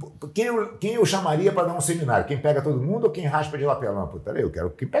 Quem eu chamaria para dar um seminário? Quem pega todo mundo ou quem raspa de lapela? Não, peraí, eu quero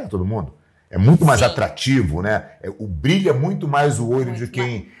quem pega todo mundo. É muito mais atrativo, né? O brilho é muito mais o olho de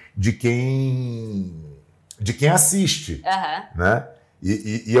quem assiste, né?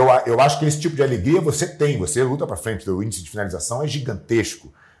 E eu acho que esse tipo de alegria você tem, você luta para frente, o índice de finalização é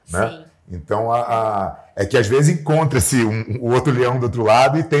gigantesco, né? Sim. Então é que às vezes encontra-se o outro leão do outro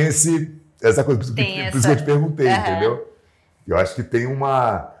lado e tem essa coisa, por isso que eu te perguntei, entendeu? Eu acho que tem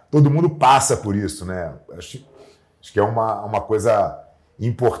todo mundo passa por isso, né? Acho que é uma coisa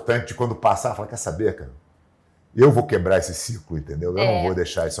importante quando passar, falar, quer saber, cara? Eu vou quebrar esse ciclo, entendeu? Eu não vou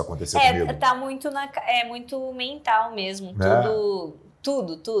deixar isso acontecer comigo. Tá muito é muito mental mesmo.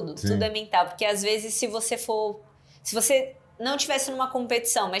 Tudo é mental. Porque às vezes se você não estivesse numa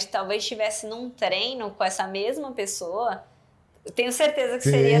competição, mas talvez estivesse num treino com essa mesma pessoa, eu tenho certeza que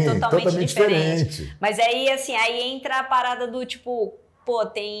seria totalmente diferente. Mas aí, assim, entra a parada do tipo, pô,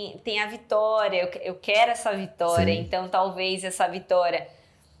 tem a vitória, eu quero essa vitória, então talvez essa vitória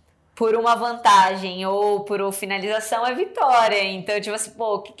por uma vantagem ou por finalização é vitória. Então, tipo assim,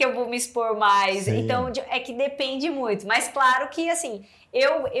 pô, o que eu vou me expor mais? Sim. Então, é que depende muito. Mas claro que, assim,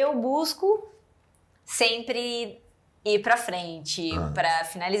 eu busco sempre ir pra frente, pra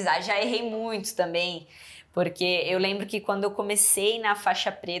finalizar. Já errei muito também, porque eu lembro que quando eu comecei na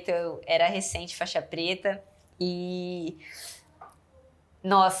faixa preta, eu era recente faixa preta, e...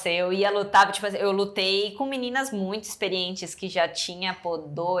 Nossa, eu ia lutar, tipo, eu lutei com meninas muito experientes que já tinha,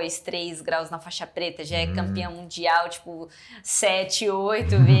 2, 3 graus na faixa preta, já é campeã mundial, tipo, 7,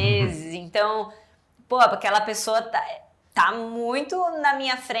 8 vezes. Então, aquela pessoa tá muito na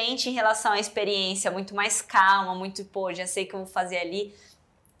minha frente em relação à experiência, muito mais calma, muito, já sei o que eu vou fazer ali.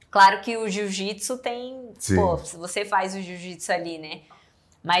 Claro que o jiu-jitsu tem, você faz o jiu-jitsu ali, né?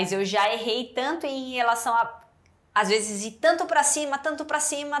 Mas eu já errei tanto em relação a às vezes ir tanto pra cima,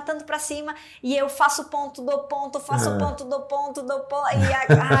 e eu faço ponto, dou ponto, faço ponto, dou ponto, e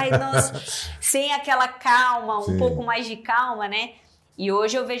ai, nossa, sem aquela calma, um pouco mais de calma, né? E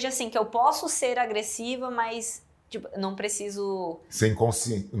hoje eu vejo assim, que eu posso ser agressiva, mas tipo, não preciso... Ser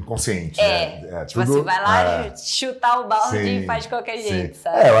inconsciente, né? Tipo tudo, assim, vai lá chutar o balde e faz de qualquer jeito,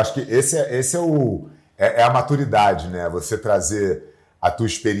 sabe? Eu acho que esse é a maturidade, né? Você trazer a tua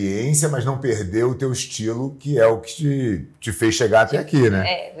experiência, mas não perder o teu estilo, que é o que te fez chegar até aqui,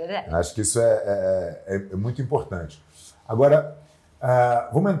 né? É verdade. Acho que isso é muito importante. Agora,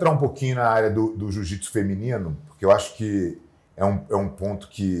 vamos entrar um pouquinho na área do jiu-jitsu feminino, porque eu acho que é um ponto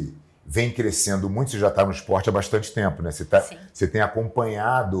que vem crescendo muito. Você já está no esporte há bastante tempo, né? Você tem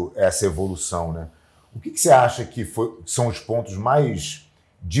acompanhado essa evolução, né? O que você acha que são os pontos mais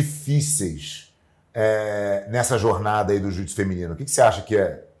difíceis nessa jornada aí do jiu-jitsu feminino? O que você acha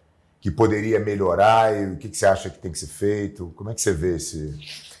que poderia melhorar e o que você acha que tem que ser feito? Como é que você vê esse...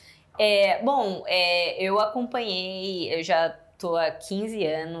 eu acompanhei, eu já estou há 15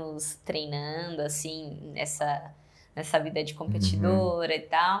 anos treinando, assim, nessa vida de competidora e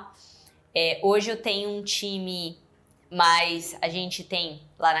tal. Hoje eu tenho um time, mas a gente tem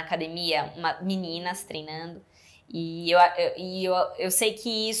lá na academia meninas treinando. E eu sei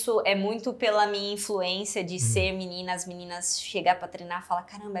que isso é muito pela minha influência de ser menina, as meninas chegar para treinar e falar,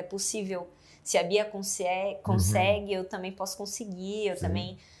 caramba, é possível. Se a Bia consegue, eu também posso conseguir, eu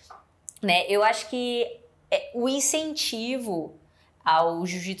também... Né? Eu acho que o incentivo ao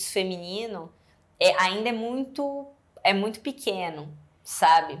jiu-jitsu feminino ainda é muito pequeno,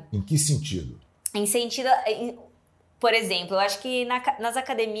 sabe? Em que sentido? Em sentido... Por exemplo, eu acho que nas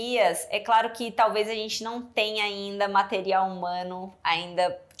academias, é claro que talvez a gente não tenha ainda material humano,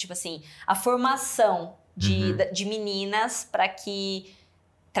 ainda, tipo assim, a formação de meninas para que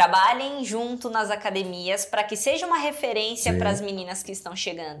trabalhem junto nas academias para que seja uma referência para as meninas que estão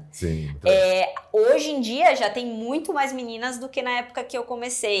chegando. Sim. Hoje em dia já tem muito mais meninas do que na época que eu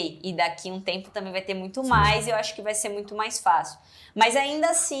comecei. E daqui um tempo também vai ter muito mais e eu acho que vai ser muito mais fácil. Mas ainda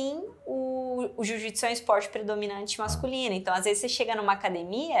assim, o jiu-jitsu é um esporte predominante masculino. Então, às vezes você chega numa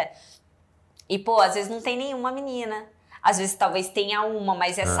academia e, pô, às vezes não tem nenhuma menina. Às vezes talvez tenha uma,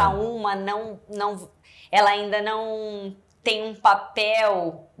 mas essa uma ela ainda não tem um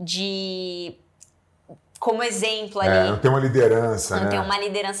papel de... como exemplo ali. Não tem uma liderança, Não tem uma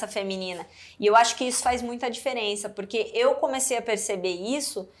liderança feminina. E eu acho que isso faz muita diferença, porque eu comecei a perceber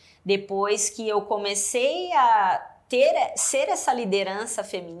isso depois que eu comecei a ser essa liderança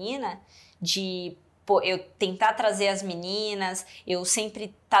feminina de eu tentar trazer as meninas, eu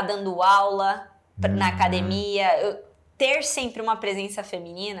sempre estar dando aula na academia, eu ter sempre uma presença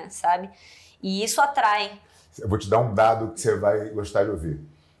feminina, sabe? E isso atrai. Eu vou te dar um dado que você vai gostar de ouvir.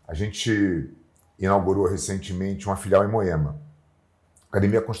 A gente inaugurou recentemente uma filial em Moema.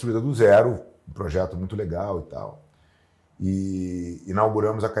 Academia construída do zero, um projeto muito legal e tal. E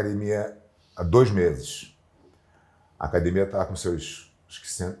inauguramos a academia há 2 meses. A academia está com seus, acho que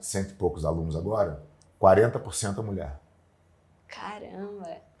 100 e poucos alunos agora, 40% a mulher.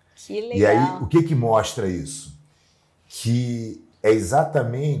 Caramba, que legal. E aí, o que mostra isso? Que é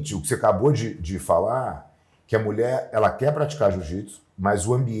exatamente o que você acabou de falar, que a mulher ela quer praticar jiu-jitsu, mas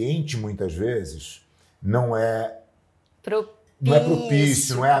o ambiente, muitas vezes, não é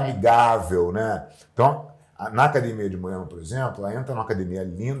propício, não é amigável, né? Então, na academia de Moema, por exemplo, ela entra numa academia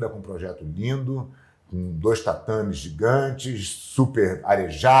linda, com um projeto lindo, com 2 tatames gigantes, super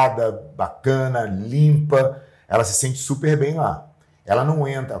arejada, bacana, limpa. Ela se sente super bem lá. Ela não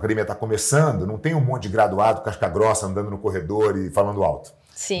entra, a academia está começando, não tem um monte de graduado casca grossa andando no corredor e falando alto.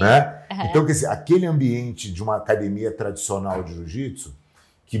 Sim. Né? Então, quer dizer, aquele ambiente de uma academia tradicional de jiu-jitsu,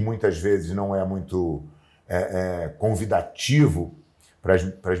 que muitas vezes não é muito convidativo para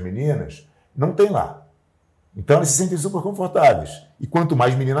as meninas, não tem lá. Então, elas se sentem super confortáveis. E quanto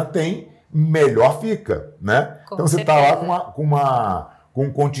mais menina tem, melhor fica. Né? Então, você está lá com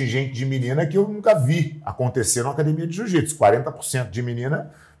um contingente de menina que eu nunca vi acontecer numa academia de jiu-jitsu. 40% de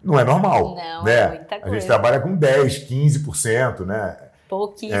menina não é normal. Não, né? é muita coisa. A gente trabalha com 10%, 15%, né?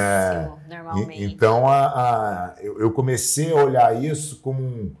 Pouquíssimo, normalmente. Então, eu comecei a olhar isso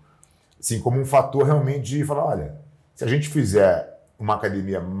como um fator realmente de falar, olha, se a gente fizer uma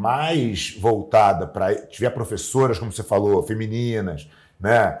academia mais voltada para... tiver professoras, como você falou, femininas,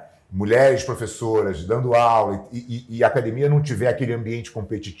 né? Mulheres professoras dando aula e a academia não tiver aquele ambiente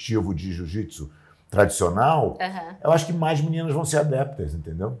competitivo de jiu-jitsu tradicional, eu acho que mais meninas vão ser adeptas,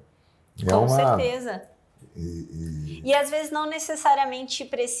 entendeu? Com certeza. E às vezes não necessariamente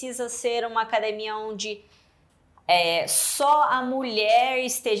precisa ser uma academia onde só a mulher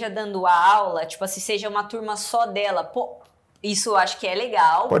esteja dando a aula, tipo assim, seja uma turma só dela. Pô, isso eu acho que é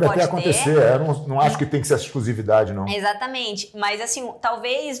legal. Pode até acontecer, eu não acho que tem que ser essa exclusividade, não. Exatamente, mas assim,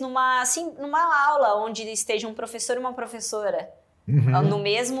 talvez numa aula onde esteja um professor e uma professora,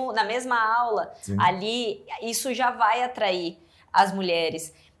 na mesma aula, ali, isso já vai atrair as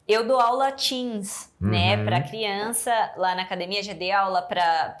mulheres. Eu dou aula teens, né, para criança, lá na academia, já dei aula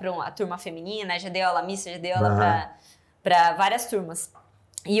para uma turma feminina, já dei aula mista, já dei aula para várias turmas.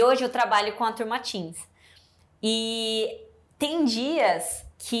 E hoje eu trabalho com a turma teens. E tem dias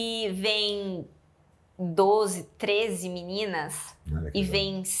que vem 12, 13 meninas e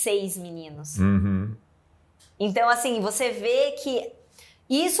vem 6 meninos. Então, assim, você vê que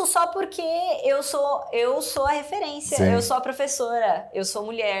isso só porque eu sou a referência, Sim. Eu sou a professora, eu sou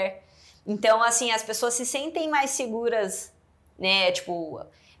mulher. Então, assim, as pessoas se sentem mais seguras, né, tipo,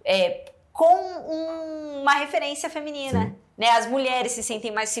 com uma referência feminina, Sim. né? As mulheres se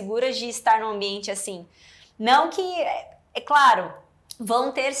sentem mais seguras de estar num ambiente assim. Não que, é claro,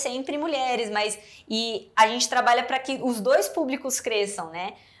 vão ter sempre mulheres, e a gente trabalha para que os 2 públicos cresçam,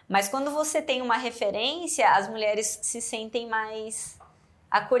 né? Mas quando você tem uma referência, as mulheres se sentem mais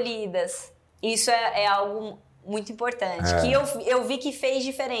acolhidas. Isso é algo muito importante, que eu vi que fez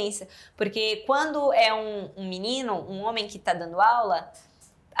diferença. Porque quando é um menino, um homem que está dando aula,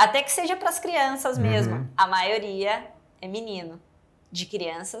 até que seja para as crianças mesmo, a maioria é menino. De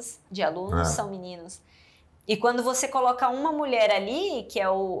crianças, de alunos, são meninos. E quando você coloca uma mulher ali, que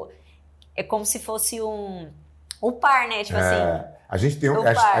é como se fosse o par, né? Tipo assim... A gente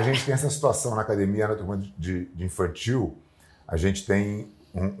tem essa situação na academia, na turma de infantil, a gente tem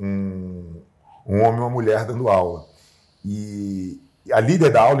um homem e uma mulher dando aula. E a líder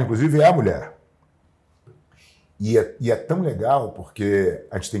da aula, inclusive, é a mulher. E é tão legal porque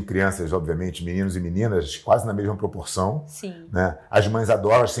a gente tem crianças, obviamente, meninos e meninas, quase na mesma proporção. Sim. Né? As mães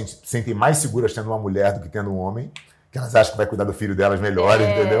adoram, se sentem mais seguras tendo uma mulher do que tendo um homem, que elas acham que vai cuidar do filho delas melhor,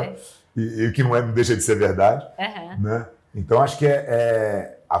 entendeu? E o que não deixa de ser verdade. Né? Então, acho que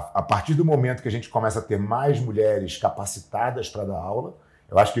a partir do momento que a gente começa a ter mais mulheres capacitadas para dar aula,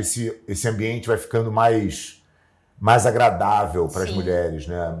 eu acho que esse ambiente vai ficando mais agradável para as mulheres,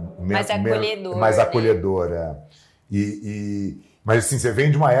 né? Mais acolhedor. Mais acolhedor, Mas assim, você vem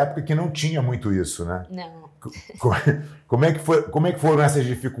de uma época que não tinha muito isso, né? Não. Como é que foram essas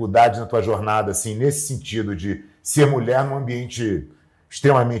dificuldades na tua jornada, assim, nesse sentido de ser mulher num ambiente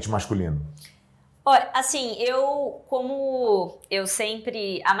extremamente masculino? Olha, assim, como eu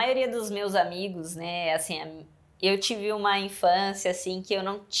sempre, a maioria dos meus amigos, né, assim, eu tive uma infância, assim, que eu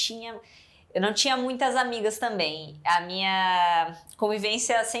não tinha muitas amigas também. A minha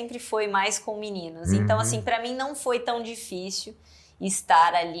convivência sempre foi mais com meninos. Então, assim, para mim não foi tão difícil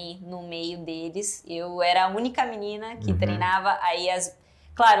estar ali no meio deles. Eu era a única menina que treinava. Aí,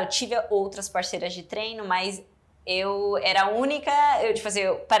 claro, eu tive outras parceiras de treino, mas eu era a única.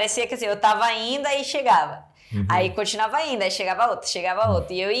 Parecia que assim, eu tava indo e chegava. Aí continuava indo, aí chegava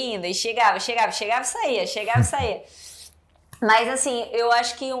outra. E eu indo, e chegava e saía. Mas, assim, eu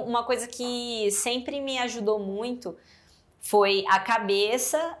acho que uma coisa que sempre me ajudou muito foi a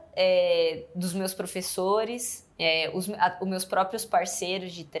cabeça dos meus professores, os meus próprios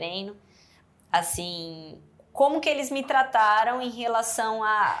parceiros de treino. Assim, como que eles me trataram em relação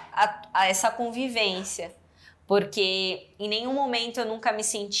a essa convivência. Porque em nenhum momento eu nunca me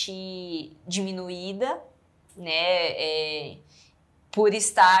senti diminuída, né? Por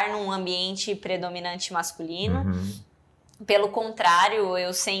estar num ambiente predominante masculino. Pelo contrário,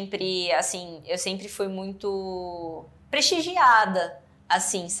 eu sempre fui muito prestigiada,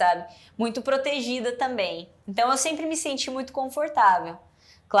 assim, sabe? Muito protegida também. Então, eu sempre me senti muito confortável.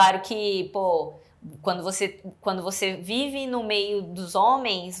 Claro que, quando você vive no meio dos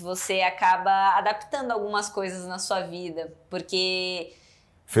homens, você acaba adaptando algumas coisas na sua vida, porque...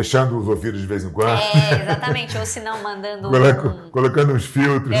 Fechando os ouvidos de vez em quando. Exatamente. Ou se não, mandando... Colocando uns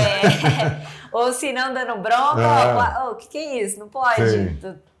filtros. Ou se não, dando bronca. O que é isso? Não pode.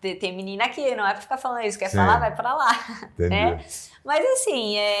 Tem menina aqui, não é pra ficar falando isso. Quer falar? Vai pra lá. Né? Mas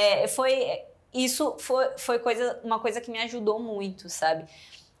assim, isso foi uma coisa que me ajudou muito, sabe?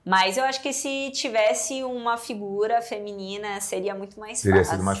 Mas eu acho que se tivesse uma figura feminina, seria muito mais fácil. Teria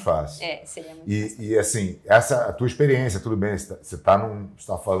sido mais fácil. Seria muito mais fácil. E assim, a tua experiência, tudo bem, você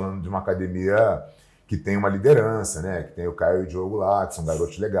está falando de uma academia que tem uma liderança, né? Que tem o Caio e o Diogo lá, que são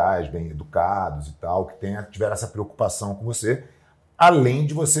garotos legais, bem educados e tal, que tiveram essa preocupação com você, além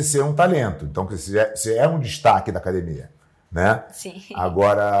de você ser um talento. Então, você é um destaque da academia, né? Sim.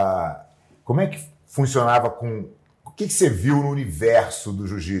 Agora, como é que funcionava o que você viu no universo do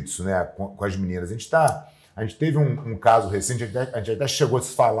jiu-jitsu, né, com as meninas? A gente teve um caso recente, a gente até chegou a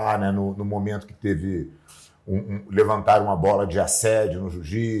se falar, né, no momento que teve levantaram uma bola de assédio no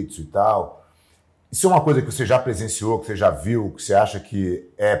jiu-jitsu e tal. Isso é uma coisa que você já presenciou, que você já viu, que você acha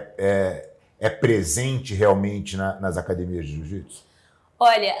que é presente realmente nas academias de jiu-jitsu?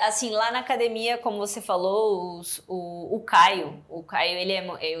 Olha, assim, lá na academia, como você falou, o Caio,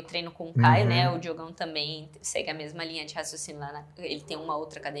 eu treino com o Caio, né? O Diogão também segue a mesma linha de raciocínio lá, ele tem uma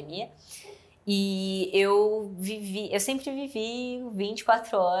outra academia. E eu sempre vivi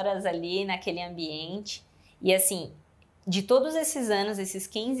 24 horas ali naquele ambiente. E assim, de todos esses anos, esses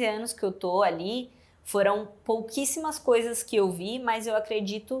 15 anos que eu tô ali, foram pouquíssimas coisas que eu vi, mas eu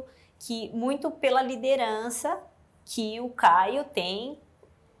acredito que muito pela liderança que o Caio tem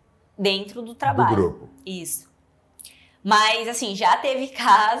dentro do trabalho. Do grupo. Isso. Mas, assim, já teve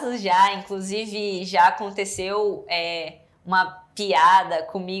casos, inclusive, já aconteceu uma piada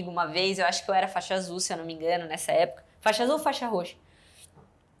comigo uma vez, eu acho que eu era faixa azul, se eu não me engano, nessa época. Faixa azul ou faixa roxa?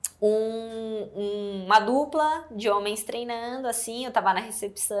 Uma dupla de homens treinando, assim, eu tava na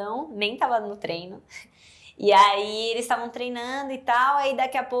recepção, nem tava no treino. E aí eles estavam treinando e tal, aí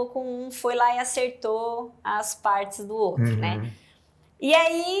daqui a pouco um foi lá e acertou as partes do outro, né? E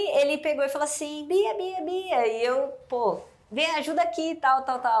aí ele pegou e falou assim, Bia. E eu, vem, ajuda aqui,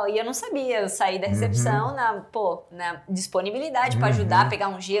 tal. E eu não sabia, eu saí da recepção na disponibilidade pra ajudar, pegar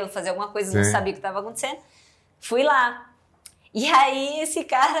um gelo, fazer alguma coisa, não sabia o que estava acontecendo. Fui lá. E aí esse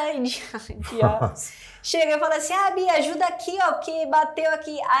cara idiota chega e fala assim, Bia, ajuda aqui, ó, porque bateu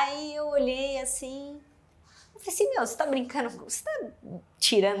aqui. Aí eu olhei assim, eu falei assim, você tá brincando, você tá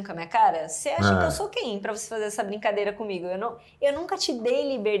tirando com a minha cara? Você acha que eu sou quem pra você fazer essa brincadeira comigo? Eu nunca te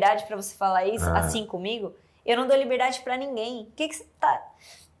dei liberdade pra você falar isso assim comigo. Eu não dou liberdade pra ninguém. O que você tá...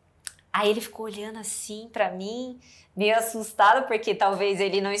 Aí ele ficou olhando assim pra mim, meio assustado, porque talvez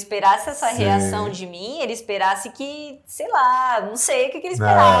ele não esperasse essa reação de mim, ele esperasse que, sei lá, não sei o que ele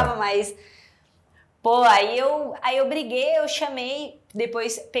esperava, mas... Pô, aí eu briguei, eu chamei,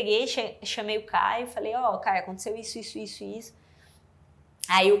 depois peguei, chamei o Caio, falei, Caio, aconteceu isso.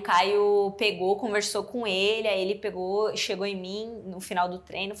 Aí o Caio pegou, conversou com ele, aí ele pegou, chegou em mim no final do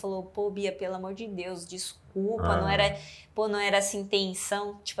treino, falou, pô, Bia, pelo amor de Deus, desculpa, não era essa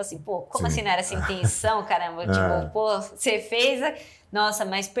intenção. Tipo assim, pô, como assim não era essa intenção, caramba? Tipo, pô, você fez, nossa,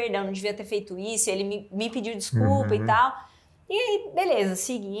 mas perdão, não devia ter feito isso. Ele me pediu desculpa e tal. E aí, beleza,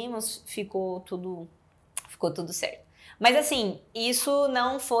 seguimos, ficou tudo certo. Mas assim, isso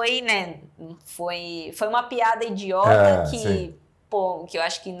não foi, né, foi uma piada idiota que eu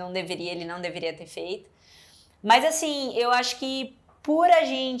acho que ele não deveria ter feito. Mas assim, eu acho que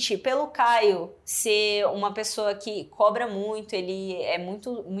pelo Caio ser uma pessoa que cobra muito, ele é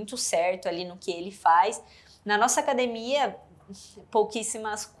muito, muito certo ali no que ele faz, na nossa academia,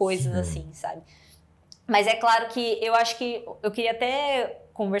 pouquíssimas coisas assim, sabe? Mas é claro que eu acho que eu queria até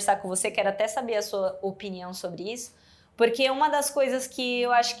conversar com você, quero até saber a sua opinião sobre isso, porque uma das coisas que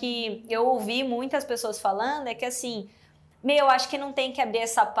eu acho que eu ouvi muitas pessoas falando é que assim, eu acho que não tem que abrir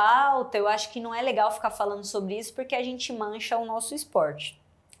essa pauta, eu acho que não é legal ficar falando sobre isso porque a gente mancha o nosso esporte.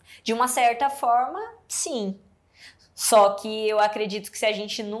 De uma certa forma, sim. Só que eu acredito que se a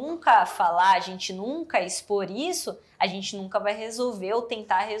gente nunca falar, a gente nunca expor isso, a gente nunca vai resolver ou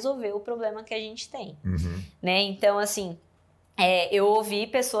tentar resolver o problema que a gente tem. Né? Então, assim, eu ouvi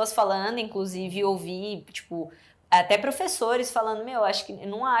pessoas falando, inclusive ouvi, tipo, até professores falando, acho que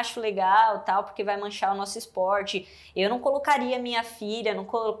não acho legal, tal, porque vai manchar o nosso esporte. Eu não colocaria minha filha, não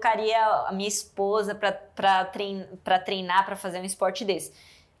colocaria a minha esposa para treinar, para fazer um esporte desse.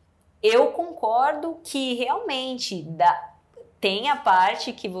 Eu concordo que realmente tem a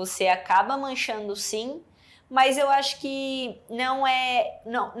parte que você acaba manchando sim, mas eu acho que não é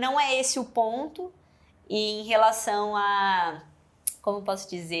esse o ponto. E em relação a... Como eu posso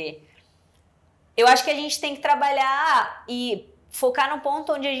dizer? Eu acho que a gente tem que trabalhar e focar no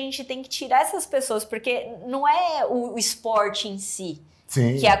ponto onde a gente tem que tirar essas pessoas, porque não é o esporte em si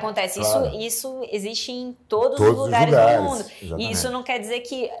que acontece. Claro. Isso existe em todos os lugares do mundo. Exatamente. E isso não quer dizer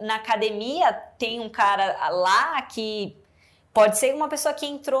que na academia tem um cara lá que pode ser uma pessoa que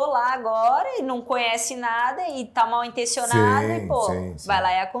entrou lá agora e não conhece nada e tá mal intencionado e, vai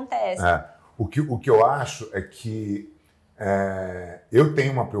lá e acontece. O que eu acho é que eu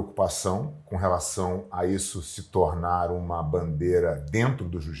tenho uma preocupação com relação a isso se tornar uma bandeira dentro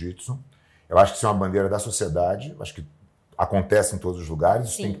do jiu-jitsu. Eu acho que isso é uma bandeira da sociedade, eu acho que acontece em todos os lugares,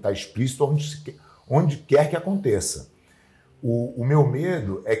 isso tem que estar explícito onde quer que aconteça. O meu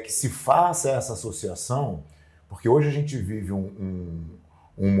medo é que se faça essa associação, porque hoje a gente vive um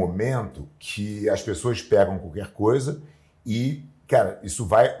momento que as pessoas pegam qualquer coisa e, cara, isso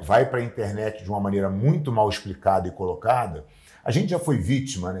vai para a internet de uma maneira muito mal explicada e colocada. A gente já foi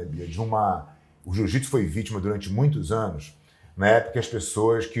vítima, né, Bia, o jiu-jitsu foi vítima durante muitos anos, na época que as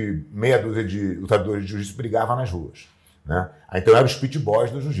pessoas, que meia dúzia de lutadores de jiu-jitsu brigavam nas ruas. Né? Então eram os pit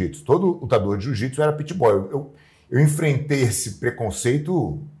boys do jiu-jitsu. Todo lutador de jiu-jitsu era pit boy. Eu enfrentei esse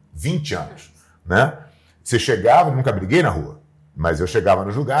preconceito 20 anos. Né? Você chegava, nunca briguei na rua, mas eu chegava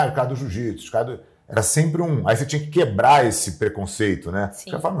nos lugares, por causa do jiu-jitsu, era sempre aí você tinha que quebrar esse preconceito, né?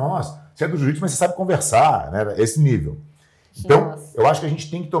 Você fala, nossa, você é do jiu-jitsu, mas você sabe conversar, né? Esse nível. Então, eu acho que a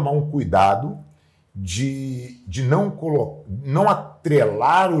gente tem que tomar um cuidado de não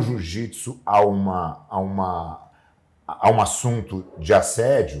atrelar o jiu-jitsu a um assunto de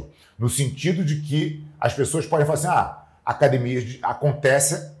assédio, no sentido de que as pessoas podem falar assim, academias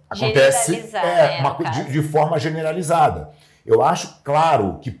acontece de forma generalizada. Eu acho,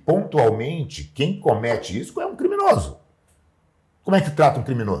 claro, que pontualmente quem comete isso é um criminoso. Como é que trata um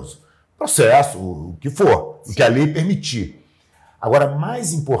criminoso? Processo, o que for, o que a lei permitir. Agora,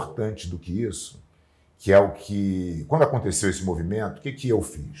 mais importante do que isso, que é o que... Quando aconteceu esse movimento, o que eu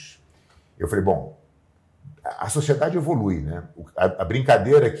fiz? Eu falei, bom, a sociedade evolui, né? A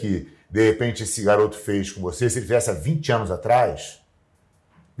brincadeira que, de repente, esse garoto fez com você, se ele fizesse há 20 anos atrás,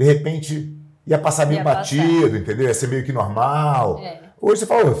 de repente ia passar meio batido, entendeu? Ia ser meio que normal. Hoje você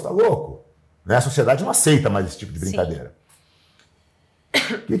fala, você tá louco? Né? A sociedade não aceita mais esse tipo de brincadeira.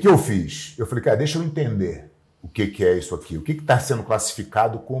 O que eu fiz? Eu falei, cara, deixa eu entender o que é isso aqui. O que está sendo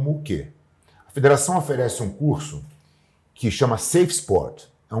classificado como o quê? A federação oferece um curso que chama Safe Sport.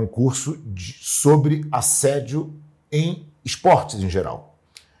 É um curso sobre assédio em esportes em geral.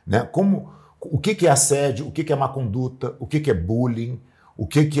 Né? O que é assédio, o que é má conduta, o que é bullying, o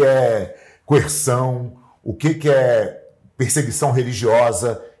que é coerção, o que é perseguição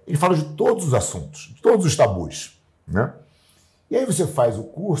religiosa. ele fala de todos os assuntos, de todos os tabus, né? E aí você faz o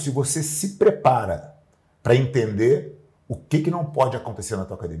curso e você se prepara para entender o que não pode acontecer na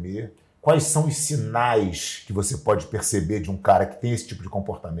tua academia, quais são os sinais que você pode perceber de um cara que tem esse tipo de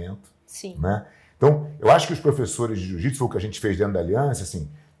comportamento. Sim. Né? Então, eu acho que os professores de jiu-jitsu, foi o que a gente fez dentro da Aliança, assim,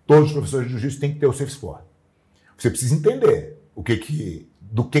 todos os professores de jiu-jitsu têm que ter o Safe Sport. Você precisa entender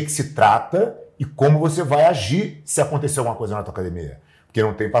do que se trata e como você vai agir se acontecer alguma coisa na tua academia. Porque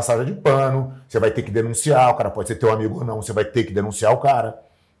não tem passagem de pano, você vai ter que denunciar, o cara pode ser teu amigo ou não, você vai ter que denunciar o cara,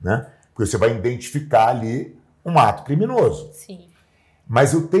 né? Porque você vai identificar ali um ato criminoso. Sim.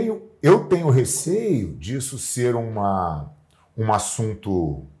 Mas eu tenho receio disso ser um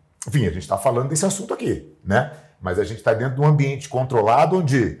assunto... Enfim, a gente está falando desse assunto aqui, né? Mas a gente está dentro de um ambiente controlado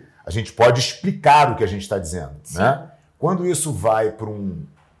onde a gente pode explicar o que a gente está dizendo, né? Quando isso vai para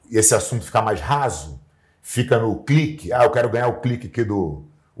esse assunto ficar mais raso, fica no clique, eu quero ganhar o clique aqui o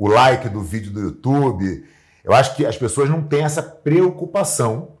like do vídeo do YouTube. Eu acho que as pessoas não têm essa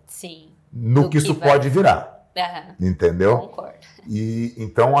preocupação no que isso pode virar. Entendeu? Concordo. E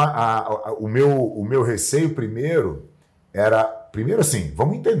então o meu receio primeiro assim,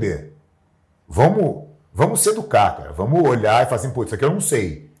 vamos entender. Vamos se educar, cara. Vamos olhar e falar assim, pô, isso aqui eu não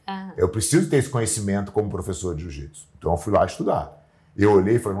sei. Eu preciso ter esse conhecimento como professor de jiu-jitsu. Então eu fui lá estudar. Eu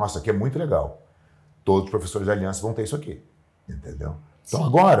olhei e falei, nossa, isso aqui é muito legal. Todos os professores da Aliança vão ter isso aqui. Entendeu? Então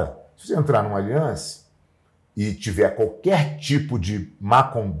agora, se você entrar numa Aliança e tiver qualquer tipo de má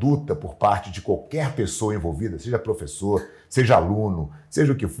conduta por parte de qualquer pessoa envolvida, seja professor, seja aluno,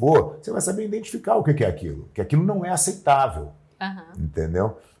 seja o que for, você vai saber identificar o que é aquilo. Que aquilo não é aceitável.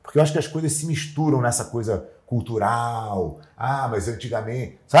 Entendeu? Porque eu acho que as coisas se misturam nessa coisa cultural. Mas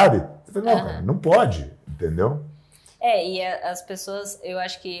antigamente... Sabe? Você fala, não, cara, não pode. Entendeu? E as pessoas... Eu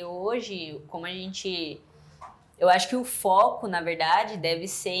acho que hoje, como a gente... Eu acho que o foco, na verdade, deve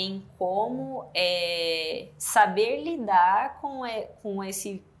ser em como saber lidar com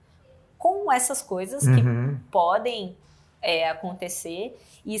essas coisas que podem acontecer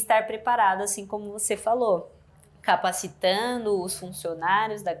e estar preparado, assim como você falou, capacitando os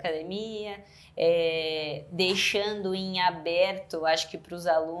funcionários da academia, deixando em aberto, acho que para os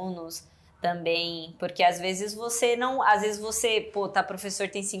alunos também, porque às vezes você, professor,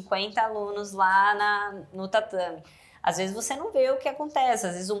 tem 50 alunos lá no tatame. Às vezes você não vê o que acontece,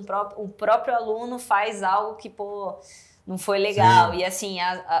 às vezes o próprio aluno faz algo que, não foi legal. Sim. E assim,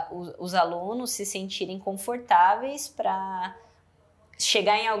 os alunos se sentirem confortáveis para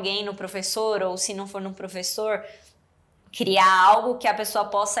chegar em alguém, no professor, ou se não for no professor, criar algo que a pessoa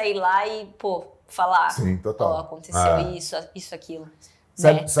possa ir lá e, falar. Sim, total. Aconteceu isso, aquilo.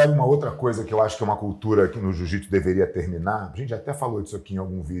 Sabe uma outra coisa que eu acho que é uma cultura que no jiu-jitsu deveria terminar? A gente até falou disso aqui em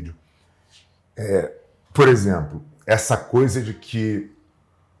algum vídeo. Por exemplo, essa coisa de que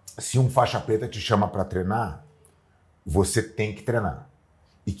se um faixa preta te chama para treinar, você tem que treinar.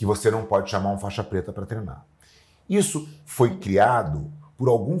 E que você não pode chamar um faixa preta para treinar. Isso foi criado por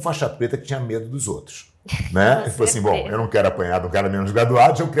algum faixa preta que tinha medo dos outros. Né? Ele falou assim, bom, eu não quero apanhar do cara menos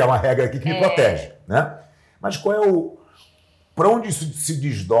graduado, deixa eu criar uma regra aqui que me protege. Né? Mas para onde isso se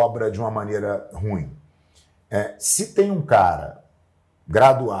desdobra de uma maneira ruim? Se tem um cara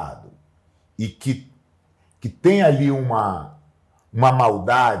graduado e que tem ali uma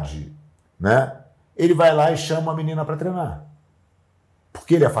maldade, né? Ele vai lá e chama a menina para treinar.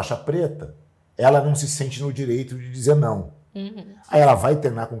 Porque ele é faixa preta, ela não se sente no direito de dizer não. Aí ela vai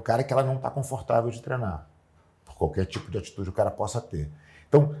treinar com um cara que ela não está confortável de treinar. Por qualquer tipo de atitude o cara possa ter.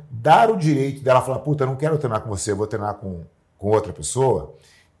 Então, dar o direito dela falar, puta, eu não quero treinar com você, eu vou treinar com outra pessoa,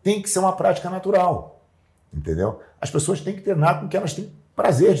 tem que ser uma prática natural. Entendeu? As pessoas têm que treinar com o que elas têm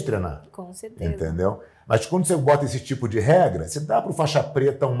prazer de treinar. Com certeza. Entendeu? Mas quando você bota esse tipo de regra, você dá para o faixa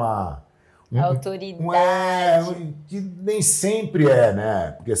preta uma autoridade. Que nem sempre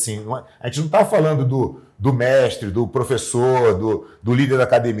né? Porque assim, a gente não está falando do mestre, do professor, do líder da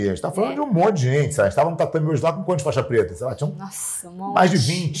academia. A gente está falando de um monte de gente. Sabe? A gente estava no tatame hoje lá com quantos faixa preta? Sei lá, tinham mais de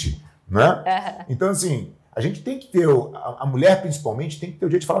 20. Né? Então, assim, a gente tem que ter, a mulher principalmente, tem que ter o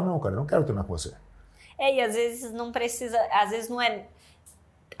jeito de falar, não, cara, eu não quero treinar com você. E às vezes não precisa, às vezes não é...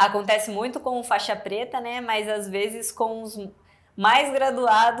 Acontece muito com o faixa preta, né? Mas às vezes com os mais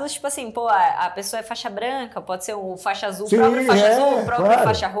graduados, tipo assim, a pessoa é faixa branca, pode ser o faixa azul, o próprio faixa azul, o próprio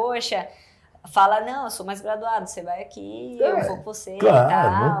faixa roxa. Fala, não, eu sou mais graduado, você vai aqui, eu vou com você e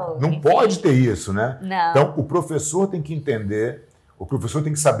tal. Não pode ter isso, né? Não. Então, o professor tem que entender, o professor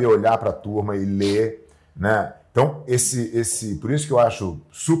tem que saber olhar para a turma e ler, né? Então, por isso que eu acho,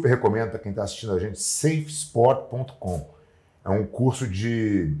 super recomendo para quem está assistindo a gente, safesport.com. É um curso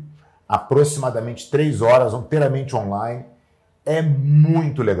de aproximadamente 3 horas, inteiramente online, é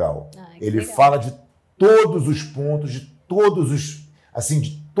muito legal. Ele legal. fala de todos os pontos, de todos os, assim,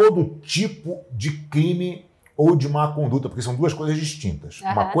 de todo tipo de crime ou de má conduta, porque são duas coisas distintas.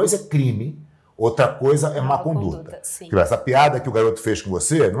 Uma coisa é crime, outra coisa é má conduta. Essa piada que o garoto fez com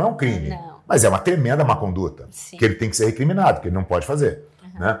você não é um crime, mas é uma tremenda má conduta, que ele tem que ser recriminado, que ele não pode fazer.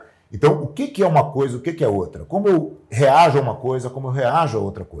 Né? Então, o que é uma coisa, o que é outra? Como eu reajo a uma coisa, como eu reajo a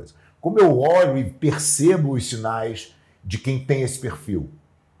outra coisa? Como eu olho e percebo os sinais de quem tem esse perfil?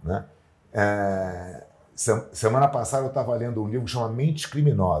 Né? Semana passada eu estava lendo um livro que chama Mentes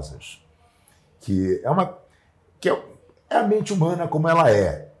Criminosas, que é a mente humana como ela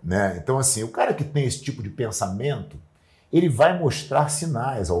é. Né? Então, assim, o cara que tem esse tipo de pensamento, ele vai mostrar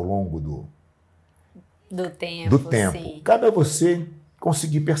sinais ao longo do tempo. Sim. Cabe a você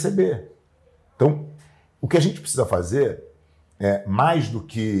conseguir perceber. Então, o que a gente precisa fazer é, mais do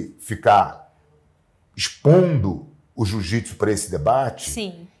que ficar expondo o jiu-jitsu para esse debate,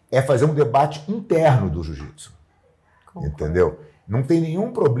 sim, é fazer um debate interno do jiu-jitsu. Entendeu? Não tem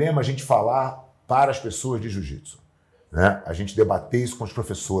nenhum problema a gente falar para as pessoas de jiu-jitsu. Né? A gente debater isso com os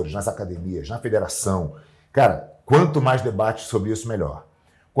professores, nas academias, na federação. Cara, quanto mais debate sobre isso, melhor.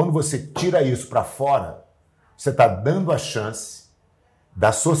 Quando você tira isso para fora, você está dando a chance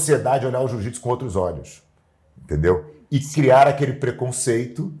da sociedade olhar o jiu-jitsu com outros olhos. Entendeu? E criar aquele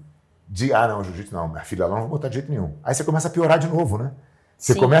preconceito de, não, jiu-jitsu não, minha filha lá não vou botar de jeito nenhum. Aí você começa a piorar de novo, né?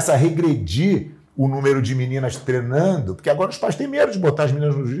 Você começa a regredir o número de meninas treinando, porque agora os pais têm medo de botar as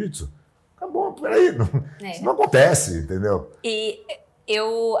meninas no jiu-jitsu. Acabou, peraí, isso não acontece, entendeu? E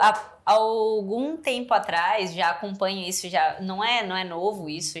eu, há algum tempo atrás, já acompanho isso, já não é novo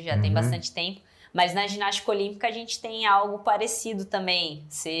isso, já tem bastante tempo, mas na ginástica olímpica a gente tem algo parecido também.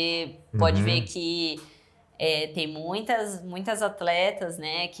 Você pode ver que tem muitas atletas,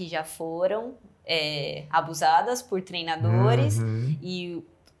 né, que já foram abusadas por treinadores e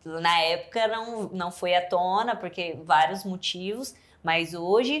na época não foi à tona, porque vários motivos, mas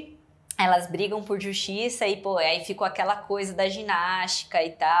hoje elas brigam por justiça e, aí ficou aquela coisa da ginástica e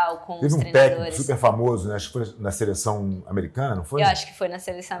tal, com os treinadores. Teve um técnico super famoso, né? Acho que foi na seleção americana, não foi? Eu acho que foi na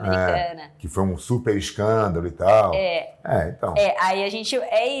seleção americana. Que foi um super escândalo e tal. Então. Aí a gente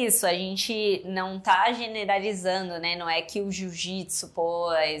não tá generalizando, né? Não é que o jiu-jitsu,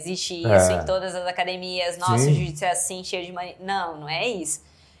 existe isso em todas as academias, nossa, o jiu-jitsu é assim, cheio de mania. Não é isso.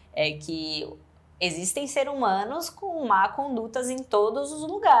 É que existem seres humanos com má condutas em todos os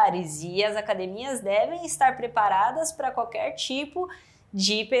lugares e as academias devem estar preparadas para qualquer tipo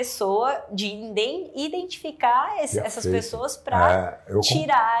de pessoa, de identificar essas pessoas para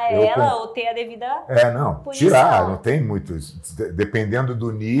tirar ela ou ter a devida punição. Tirar, não tem muito. Dependendo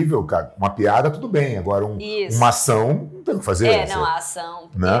do nível, cara, uma piada tudo bem, agora uma ação não tem o que fazer. A ação.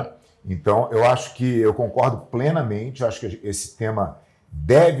 Né? Então, eu acho que eu concordo plenamente, acho que esse tema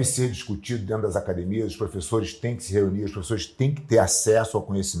deve ser discutido dentro das academias, os professores têm que se reunir, os professores têm que ter acesso ao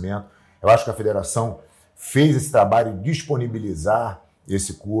conhecimento. Eu acho que a federação fez esse trabalho de disponibilizar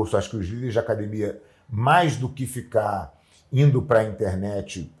esse curso. Acho que os líderes de academia, mais do que ficar indo para a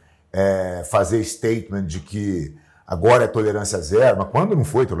internet fazer statement de que agora é tolerância zero, mas quando não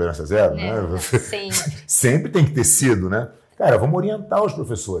foi tolerância zero? Né? Sempre tem que ter sido, né? Cara, vamos orientar os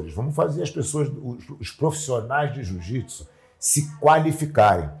professores, vamos fazer as pessoas, os profissionais de jiu-jitsu se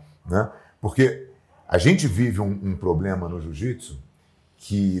qualificarem, né? Porque a gente vive um problema no jiu-jitsu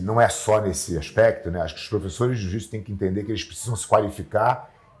que não é só nesse aspecto, né? Acho que os professores de jiu-jitsu têm que entender que eles precisam se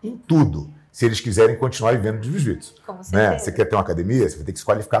qualificar em tudo, se eles quiserem continuar vivendo de jiu-jitsu. Né? Você quer ter uma academia, você vai ter que se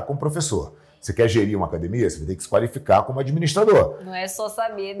qualificar como professor. Você quer gerir uma academia, você vai ter que se qualificar como administrador. Não é só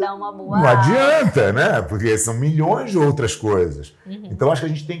saber dar uma boa Não adianta, né? Porque são milhões de outras coisas. Então, acho que a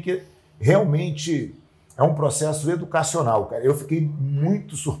gente tem que realmente... É um processo educacional, cara. Eu fiquei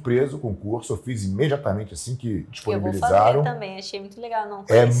muito surpreso com o curso, eu fiz imediatamente assim que disponibilizaram. Eu vou fazer também, achei muito legal, não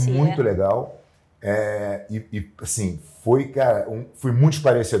conhecia. É muito legal. Assim, foi muito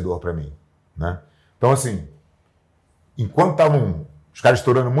esclarecedor para mim, né? Então, assim, enquanto estavam os caras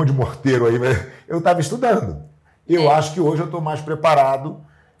estourando um monte de morteiro aí, eu estava estudando. Eu acho que hoje eu estou mais preparado,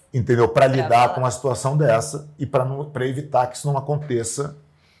 entendeu? Para lidar com uma situação dessa e para evitar que isso não aconteça.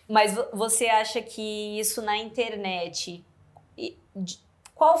 Mas você acha que isso na internet,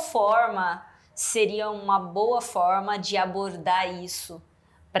 qual forma seria uma boa forma de abordar isso?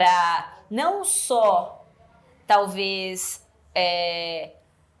 Para não só, talvez,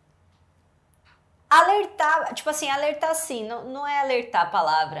 alertar, tipo assim, alertar sim, não é alertar a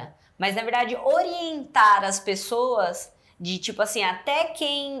palavra, mas na verdade orientar as pessoas de tipo assim, até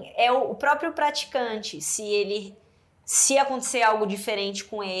quem é o próprio praticante, se se acontecer algo diferente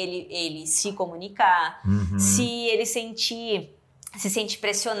com ele se comunicar, se ele se sente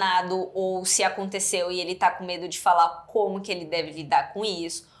pressionado ou se aconteceu e ele tá com medo de falar como que ele deve lidar com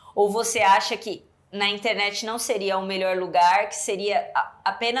isso, ou você acha que na internet não seria o melhor lugar, que seria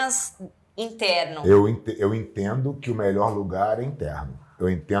apenas interno? Eu entendo que o melhor lugar é interno. Eu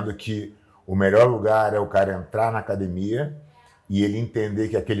entendo que o melhor lugar é o cara entrar na academia e ele entender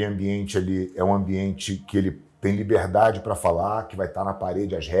que aquele ambiente ali é um ambiente que ele tem liberdade para falar, que vai estar na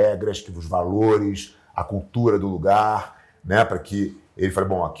parede as regras, que os valores, a cultura do lugar, né? Para que ele fale,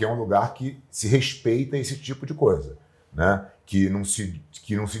 bom, aqui é um lugar que se respeita esse tipo de coisa, né? Que não se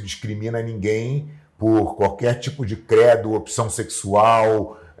discrimina ninguém por qualquer tipo de credo, opção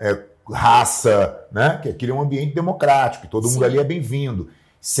sexual, raça, né? Que aquele é um ambiente democrático, que todo mundo ali é bem-vindo,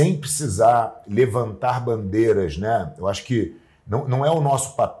 sem precisar levantar bandeiras, né? Eu acho que não é o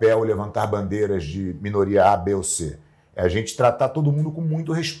nosso papel levantar bandeiras de minoria A, B ou C. É a gente tratar todo mundo com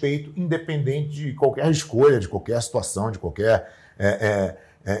muito respeito, independente de qualquer escolha, de qualquer situação, de qualquer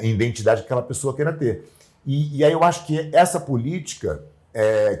identidade que aquela pessoa queira ter. E aí eu acho que essa política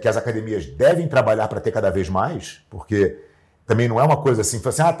que as academias devem trabalhar para ter cada vez mais, porque também não é uma coisa assim,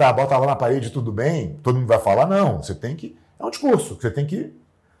 assim, tá, bota lá na parede, tudo bem, todo mundo vai falar. Não, você tem que... É um discurso, você tem que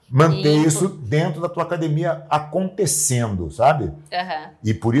manter isso dentro da tua academia acontecendo, sabe?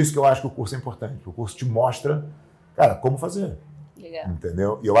 E por isso que eu acho que o curso é importante. O curso te mostra, cara, como fazer. Legal.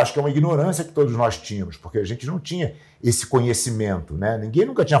 Entendeu? E eu acho que é uma ignorância que todos nós tínhamos, porque a gente não tinha esse conhecimento, né? Ninguém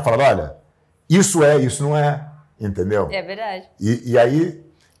nunca tinha falado, olha, isso não é, entendeu? É verdade. E aí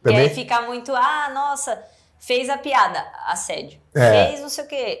também... E aí fica muito, nossa, fez a piada, assédio. Fez não sei o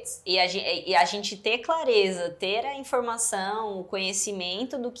quê. E a gente ter clareza, ter a informação, o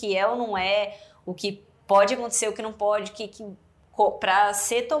conhecimento do que é ou não é, o que pode acontecer, o que não pode, para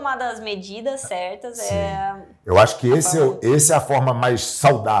ser tomadas as medidas certas. Eu acho que essa é a forma mais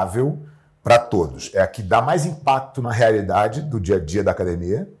saudável para todos. É a que dá mais impacto na realidade do dia a dia da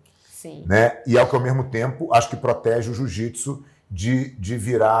academia. Sim. Né? E ao que ao mesmo tempo acho que protege o jiu-jitsu de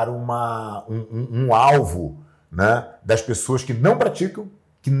virar um alvo, né, das pessoas que não praticam,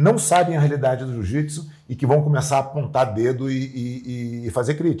 que não sabem a realidade do jiu-jitsu e que vão começar a apontar dedo e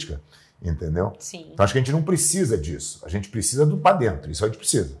fazer crítica, entendeu? Sim. Então acho que a gente não precisa disso, a gente precisa do para dentro, isso a gente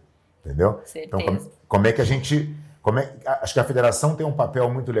precisa, entendeu? Certeza. Então como é que a gente... acho que a federação tem um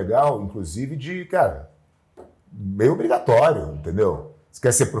papel muito legal, inclusive de, cara, meio obrigatório, entendeu? Se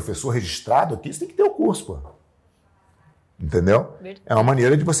quer ser professor registrado aqui, você tem que ter o curso, pô. Entendeu? Verdade. É uma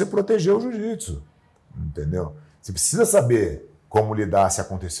maneira de você proteger o jiu-jitsu. Entendeu? Você precisa saber como lidar se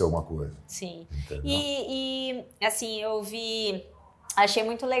acontecer alguma coisa. Sim. E assim, achei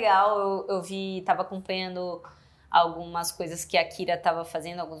muito legal, tava acompanhando algumas coisas que a Kira tava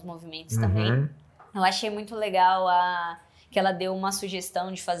fazendo, alguns movimentos também. Eu achei muito legal que ela deu uma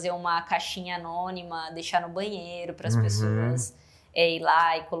sugestão de fazer uma caixinha anônima, deixar no banheiro para as pessoas ir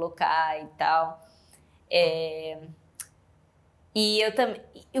lá e colocar e tal. E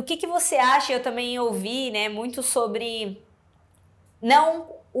o que você acha? Eu também ouvi, né, muito sobre não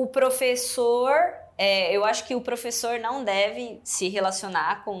o professor. Eu acho que o professor não deve se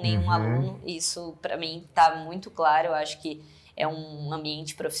relacionar com nenhum aluno. Isso para mim tá muito claro. Eu acho que é um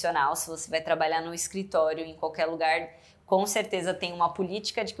ambiente profissional. Se você vai trabalhar no escritório, em qualquer lugar, com certeza tem uma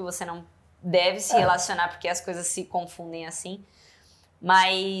política de que você não deve se relacionar, porque as coisas se confundem assim.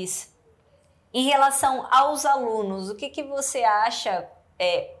 Mas em relação aos alunos, o que você acha,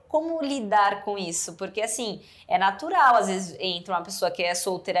 como lidar com isso? Porque, assim, é natural, às vezes entra uma pessoa que é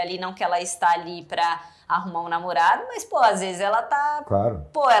solteira ali, não que ela está ali para arrumar um namorado, mas, pô, às vezes ela tá... Claro.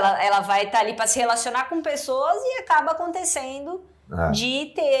 Pô, ela vai estar ali para se relacionar com pessoas e acaba acontecendo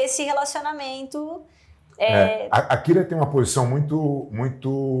de ter esse relacionamento. A Kira tem uma posição muito,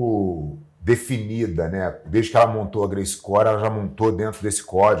 muito definida, né? Desde que ela montou a Gracie Core, ela já montou dentro desse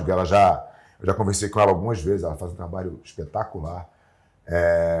código, eu já conversei com ela algumas vezes, ela faz um trabalho espetacular.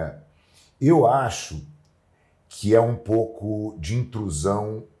 Eu acho que é um pouco de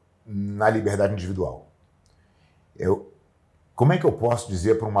intrusão na liberdade individual. Como é que eu posso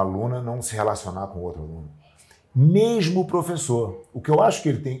dizer para uma aluna não se relacionar com outro aluno? Mesmo o professor. O que eu acho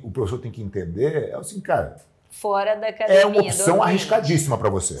que o professor tem que entender é assim, cara... Fora da academia. É uma opção arriscadíssima para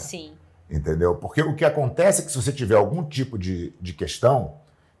você. Sim. Entendeu? Porque o que acontece é que se você tiver algum tipo de questão,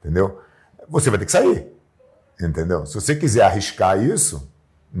 entendeu? Você vai ter que sair, entendeu? Se você quiser arriscar isso,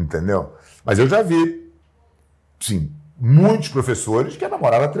 entendeu? Mas eu já vi, sim, muitos professores que a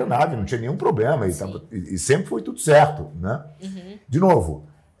namorada treinava e não tinha nenhum problema e sempre foi tudo certo, né? De novo,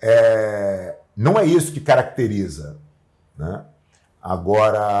 não é isso que caracteriza, né?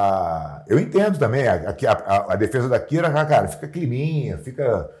 Agora, eu entendo também, a defesa da Kira, cara, fica climinha,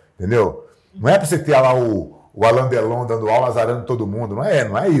 fica, entendeu? Não é para você ter lá o Alain Delon dando aula, azarando todo mundo,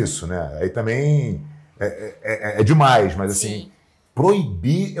 não é isso, né? Aí também é demais, mas assim, Sim.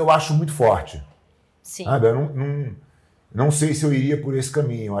 proibir eu acho muito forte. Sim. Sabe? Eu não sei se eu iria por esse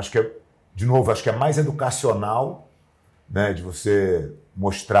caminho, acho que de novo, acho que é mais educacional, né? De você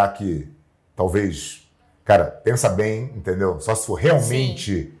mostrar que talvez... Cara, pensa bem, entendeu? Só se for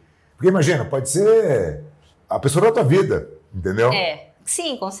realmente... Sim. Porque imagina, pode ser a pessoa da tua vida, entendeu?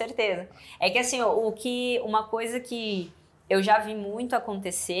 Sim, com certeza. É que assim, uma coisa que eu já vi muito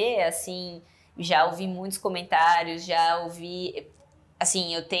acontecer, assim, já ouvi muitos comentários, já ouvi...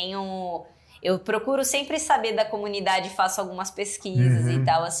 Assim, eu procuro sempre saber da comunidade, faço algumas pesquisas e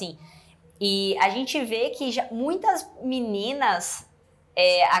tal, assim. E a gente vê que muitas meninas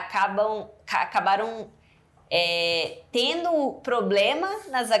acabaram tendo problema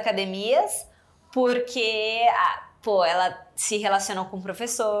nas academias porque, ela se relacionou com o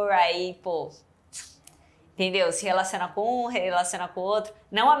professor, aí, entendeu? Se relaciona com um, relaciona com o outro.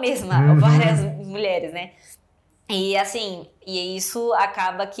 Não a mesma, várias mulheres, né? E assim, isso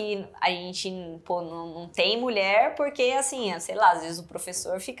acaba que a gente, não tem mulher porque, assim, sei lá, às vezes o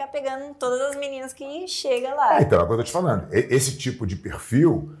professor fica pegando todas as meninas que chega lá. Então, é o que eu tô te falando. Esse tipo de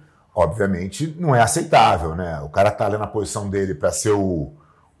perfil... Obviamente, não é aceitável, né? O cara tá ali na posição dele para ser o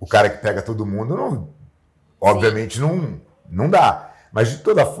cara que pega todo mundo, obviamente não dá. Mas, de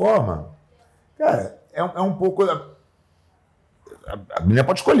toda forma, cara, é um pouco... A menina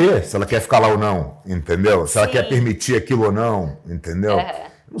pode escolher se ela quer ficar lá ou não, entendeu? Se ela quer permitir aquilo ou não, entendeu?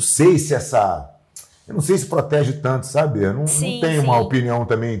 Eu não sei se protege tanto, sabe? Eu não tenho uma opinião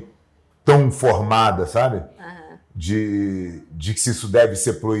também tão formada, sabe? De que se isso deve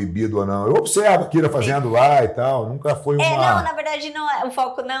ser proibido ou não. Eu observo a Kira fazendo lá e tal, nunca foi uma... Não, na verdade, não é, o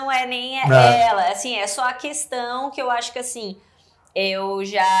foco não é nem ela, assim, é só a questão que eu acho que, assim, eu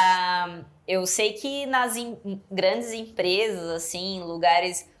sei que nas grandes empresas, assim,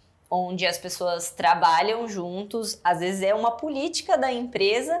 lugares onde as pessoas trabalham juntos, às vezes é uma política da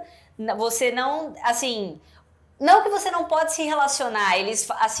empresa, você não, assim... Não que você não pode se relacionar, eles,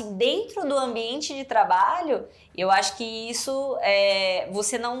 assim, dentro do ambiente de trabalho, eu acho que isso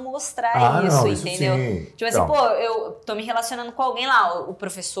você não mostrar isso, entendeu? Sim. Tipo assim, eu tô me relacionando com alguém lá, o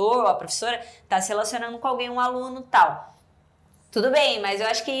professor ou a professora tá se relacionando com alguém, um aluno tal. Tudo bem, mas eu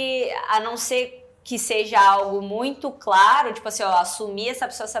acho que, a não ser que seja algo muito claro, tipo assim, assumir essa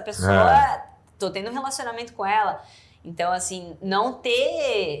pessoa, tô tendo um relacionamento com ela. Então, assim, não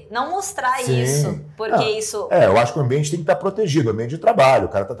mostrar isso, porque isso... eu acho que o ambiente tem que estar protegido, o ambiente de trabalho, o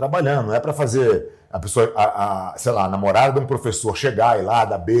cara está trabalhando, não é para fazer a pessoa, sei lá, a namorada de um professor chegar e lá,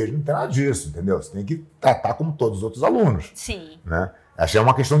 dar beijo, não tem nada disso, entendeu? Você tem que tratar como todos os outros alunos. Sim. Né? Acho que é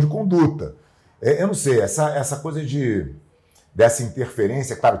uma questão de conduta. Eu não sei, essa coisa dessa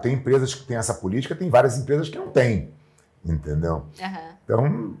interferência, claro, tem empresas que têm essa política, tem várias empresas que não têm, entendeu?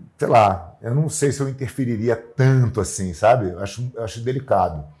 Então, sei lá, eu não sei se eu interferiria tanto assim, sabe? Eu acho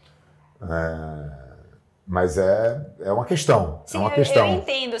delicado. Mas é uma questão. Sim, é uma questão. Eu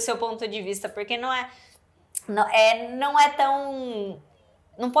entendo o seu ponto de vista, porque não é tão...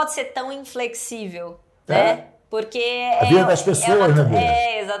 Não pode ser tão inflexível, né? Porque a vida das pessoas, né,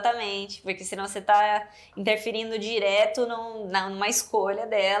 Bia? Exatamente. Porque senão você está interferindo direto numa escolha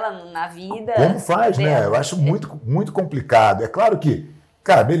dela, na vida. Como faz, dela, né? Eu acho muito, muito complicado. É claro que,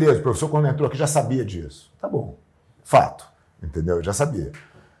 cara, beleza, o professor quando entrou aqui já sabia disso. Tá bom. Fato. Entendeu? Eu já sabia.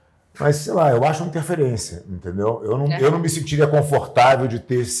 Mas, sei lá, eu acho uma interferência, entendeu? Eu não me sentiria confortável de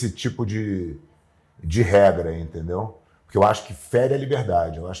ter esse tipo de regra, entendeu? Porque eu acho que fere a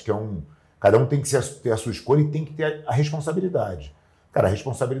liberdade. Eu acho que cada um tem que ter a sua escolha e tem que ter a responsabilidade. Cara, a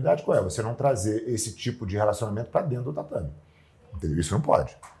responsabilidade qual é? Você não trazer esse tipo de relacionamento para dentro do tatame. Entendeu? Isso não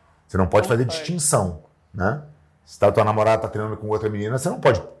pode. Você não pode fazer distinção, né? Se tua namorada tá treinando com outra menina, você não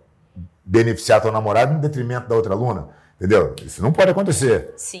pode beneficiar tua namorada em detrimento da outra aluna. Entendeu? Isso não pode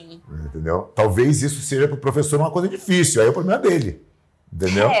acontecer. Sim. Entendeu? Talvez isso seja para o professor uma coisa difícil. Aí o problema é dele.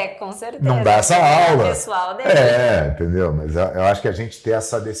 Entendeu? Com certeza. Não dá essa aula. Pessoal dele. Entendeu? Mas eu acho que a gente ter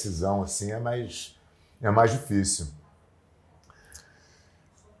essa decisão assim é mais difícil.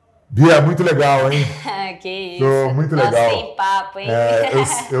 Bia, muito legal, hein? Que isso. Muito legal. Sem papo, hein?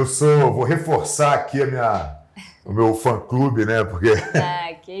 Vou reforçar aqui o meu fã-clube, né? Porque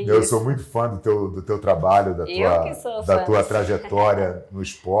eu sou muito fã do teu trabalho, da tua trajetória no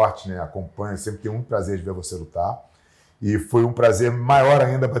esporte, né? Acompanho, sempre tenho um prazer de ver você lutar. E foi um prazer maior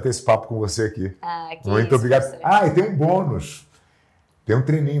ainda bater esse papo com você aqui. Muito obrigado. E tem um bônus. Tem um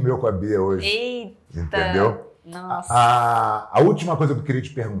treininho meu com a Bia hoje. Eita! Entendeu? Nossa. A última coisa que eu queria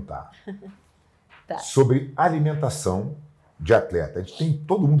te perguntar. Tá. Sobre alimentação de atleta. A gente tem,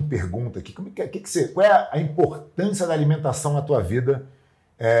 todo mundo pergunta aqui, qual é a importância da alimentação na tua vida,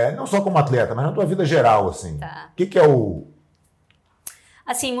 não só como atleta, mas na tua vida geral, assim. Tá. O que é o...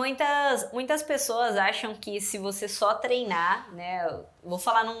 Assim, muitas pessoas acham que se você só treinar, né? Eu vou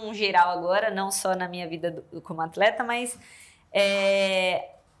falar num geral agora, não só na minha vida como atleta, mas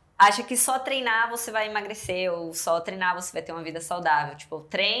acha que só treinar você vai emagrecer, ou só treinar você vai ter uma vida saudável. Tipo, eu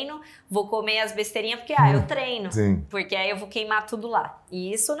treino, vou comer as besteirinhas porque, eu treino. Sim. Porque aí eu vou queimar tudo lá.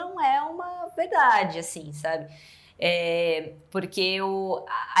 E isso não é uma verdade, assim, sabe? Porque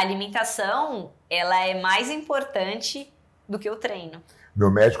a alimentação, ela é mais importante do que o treino. Meu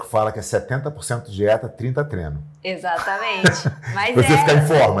médico fala que é 70% dieta, 30% treino. Exatamente. Mas pra você ficar em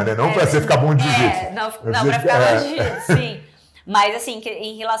forma, né? Não pra você ficar bom de jiu-jitsu. Não pra ficar bom de jiu-jitsu, sim. Mas, assim,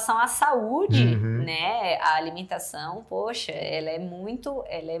 em relação à saúde, né, a alimentação, poxa,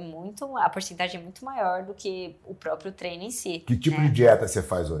 a porcentagem é muito maior do que o próprio treino em si. Que tipo de dieta você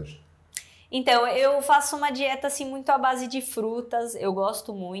faz hoje? Então, eu faço uma dieta, assim, muito à base de frutas, eu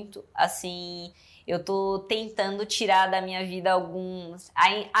gosto muito, assim, eu tô tentando tirar da minha vida alguns...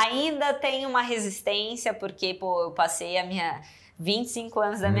 Ainda tenho uma resistência, porque, eu passei 25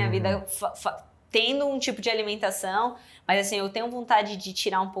 anos da minha vida tendo um tipo de alimentação, mas assim, eu tenho vontade de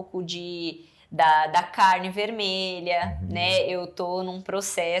tirar um pouco da carne vermelha, né? Eu tô num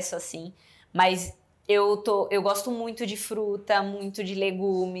processo, assim, mas eu gosto muito de fruta, muito de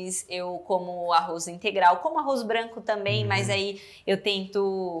legumes, eu como arroz integral, como arroz branco também, mas aí eu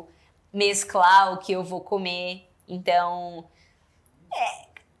tento mesclar o que eu vou comer. Então,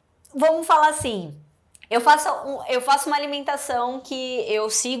 vamos falar assim... Eu faço uma alimentação que eu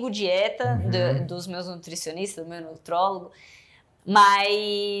sigo dieta dos meus nutricionistas, do meu nutrólogo,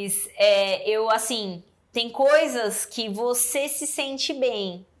 mas tem coisas que você se sente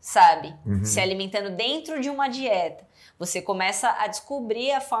bem, sabe? Se alimentando dentro de uma dieta. Você começa a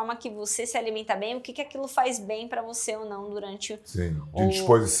descobrir a forma que você se alimenta bem, o que aquilo faz bem para você ou não durante de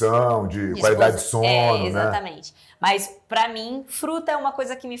disposição, de qualidade de sono, exatamente. Né? Mas para mim, fruta é uma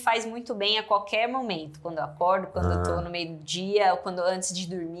coisa que me faz muito bem a qualquer momento. Quando eu acordo, quando eu tô no meio do dia, antes de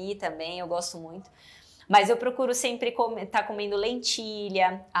dormir também, eu gosto muito. Mas eu procuro sempre estar comendo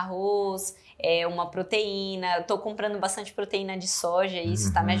lentilha, arroz, uma proteína. Eu tô comprando bastante proteína de soja, e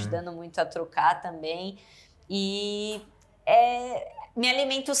isso tá me ajudando muito a trocar também. E me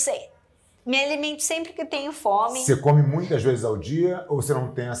alimento sempre que tenho fome. Você come muitas vezes ao dia ou você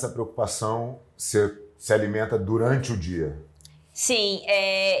não tem essa preocupação? Você se alimenta durante o dia? Sim,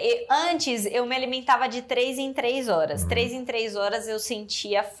 antes eu me alimentava de 3 em 3 horas. 3 em 3 horas eu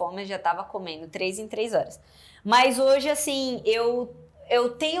sentia fome, eu já estava comendo 3 em 3 horas. Mas hoje, assim, eu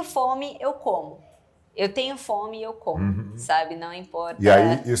tenho fome, eu como. Eu tenho fome e eu como, sabe? Não importa. E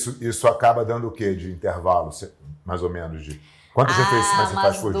aí, isso acaba dando o quê de intervalo, mais ou menos? Quantas refeições você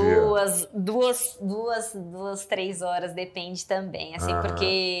faz por dia? Duas, 3 horas, depende também. Assim,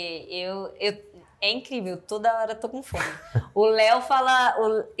 porque é incrível, toda hora eu tô com fome. O Léo fala,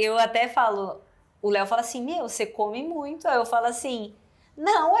 eu até falo, o Léo fala assim, você come muito. Aí eu falo assim,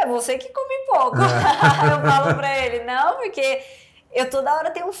 não, é você que come pouco. Eu falo pra ele, não, porque... Eu toda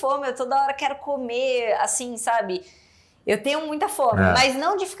hora tenho fome, eu toda hora quero comer, assim, sabe? Eu tenho muita fome, mas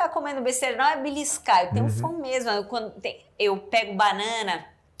não de ficar comendo besteira, não é beliscar, eu tenho fome mesmo. Eu pego banana,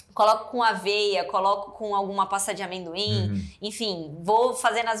 coloco com aveia, coloco com alguma pasta de amendoim, enfim, vou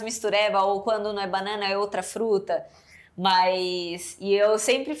fazendo as misturebas, ou quando não é banana, é outra fruta. E eu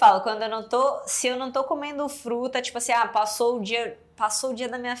sempre falo, se eu não tô comendo fruta, tipo assim, passou o dia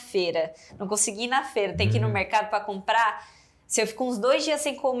da minha feira, não consegui ir na feira, tem que ir no mercado para comprar... Se eu fico uns 2 dias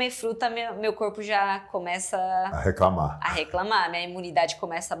sem comer fruta, meu corpo já começa a reclamar. Minha imunidade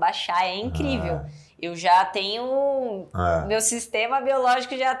começa a baixar, é incrível. Eu já tenho... Meu sistema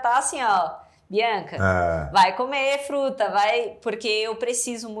biológico já tá assim, ó... Bianca, vai comer fruta, porque eu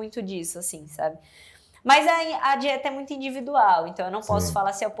preciso muito disso, assim, sabe? Mas a dieta é muito individual, então eu não posso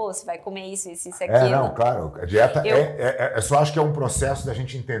falar assim, você vai comer isso, aquilo. Não, claro. A dieta eu só acho que é um processo da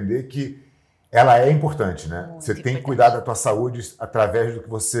gente entender que ela é importante, né? Muito você tem que cuidar da tua saúde através do que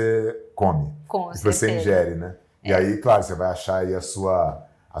você come. Com certeza. Que você ingere, né? E aí, claro, você vai achar aí a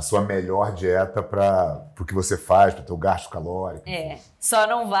sua melhor dieta para o que você faz, para o teu gasto calórico. Só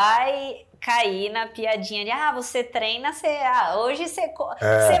não vai cair na piadinha de você treina, hoje você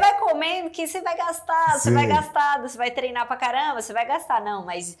vai comendo que você vai gastar, você vai treinar pra caramba, você vai gastar. Não,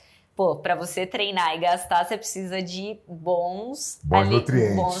 mas... para você treinar e gastar, você precisa de bons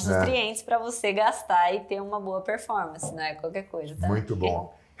nutrientes para você gastar e ter uma boa performance, não é qualquer coisa, tá? Muito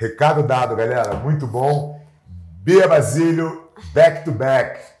bom. Recado dado, galera. Muito bom. Bia Basílio, back to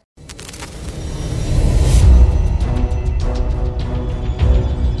back.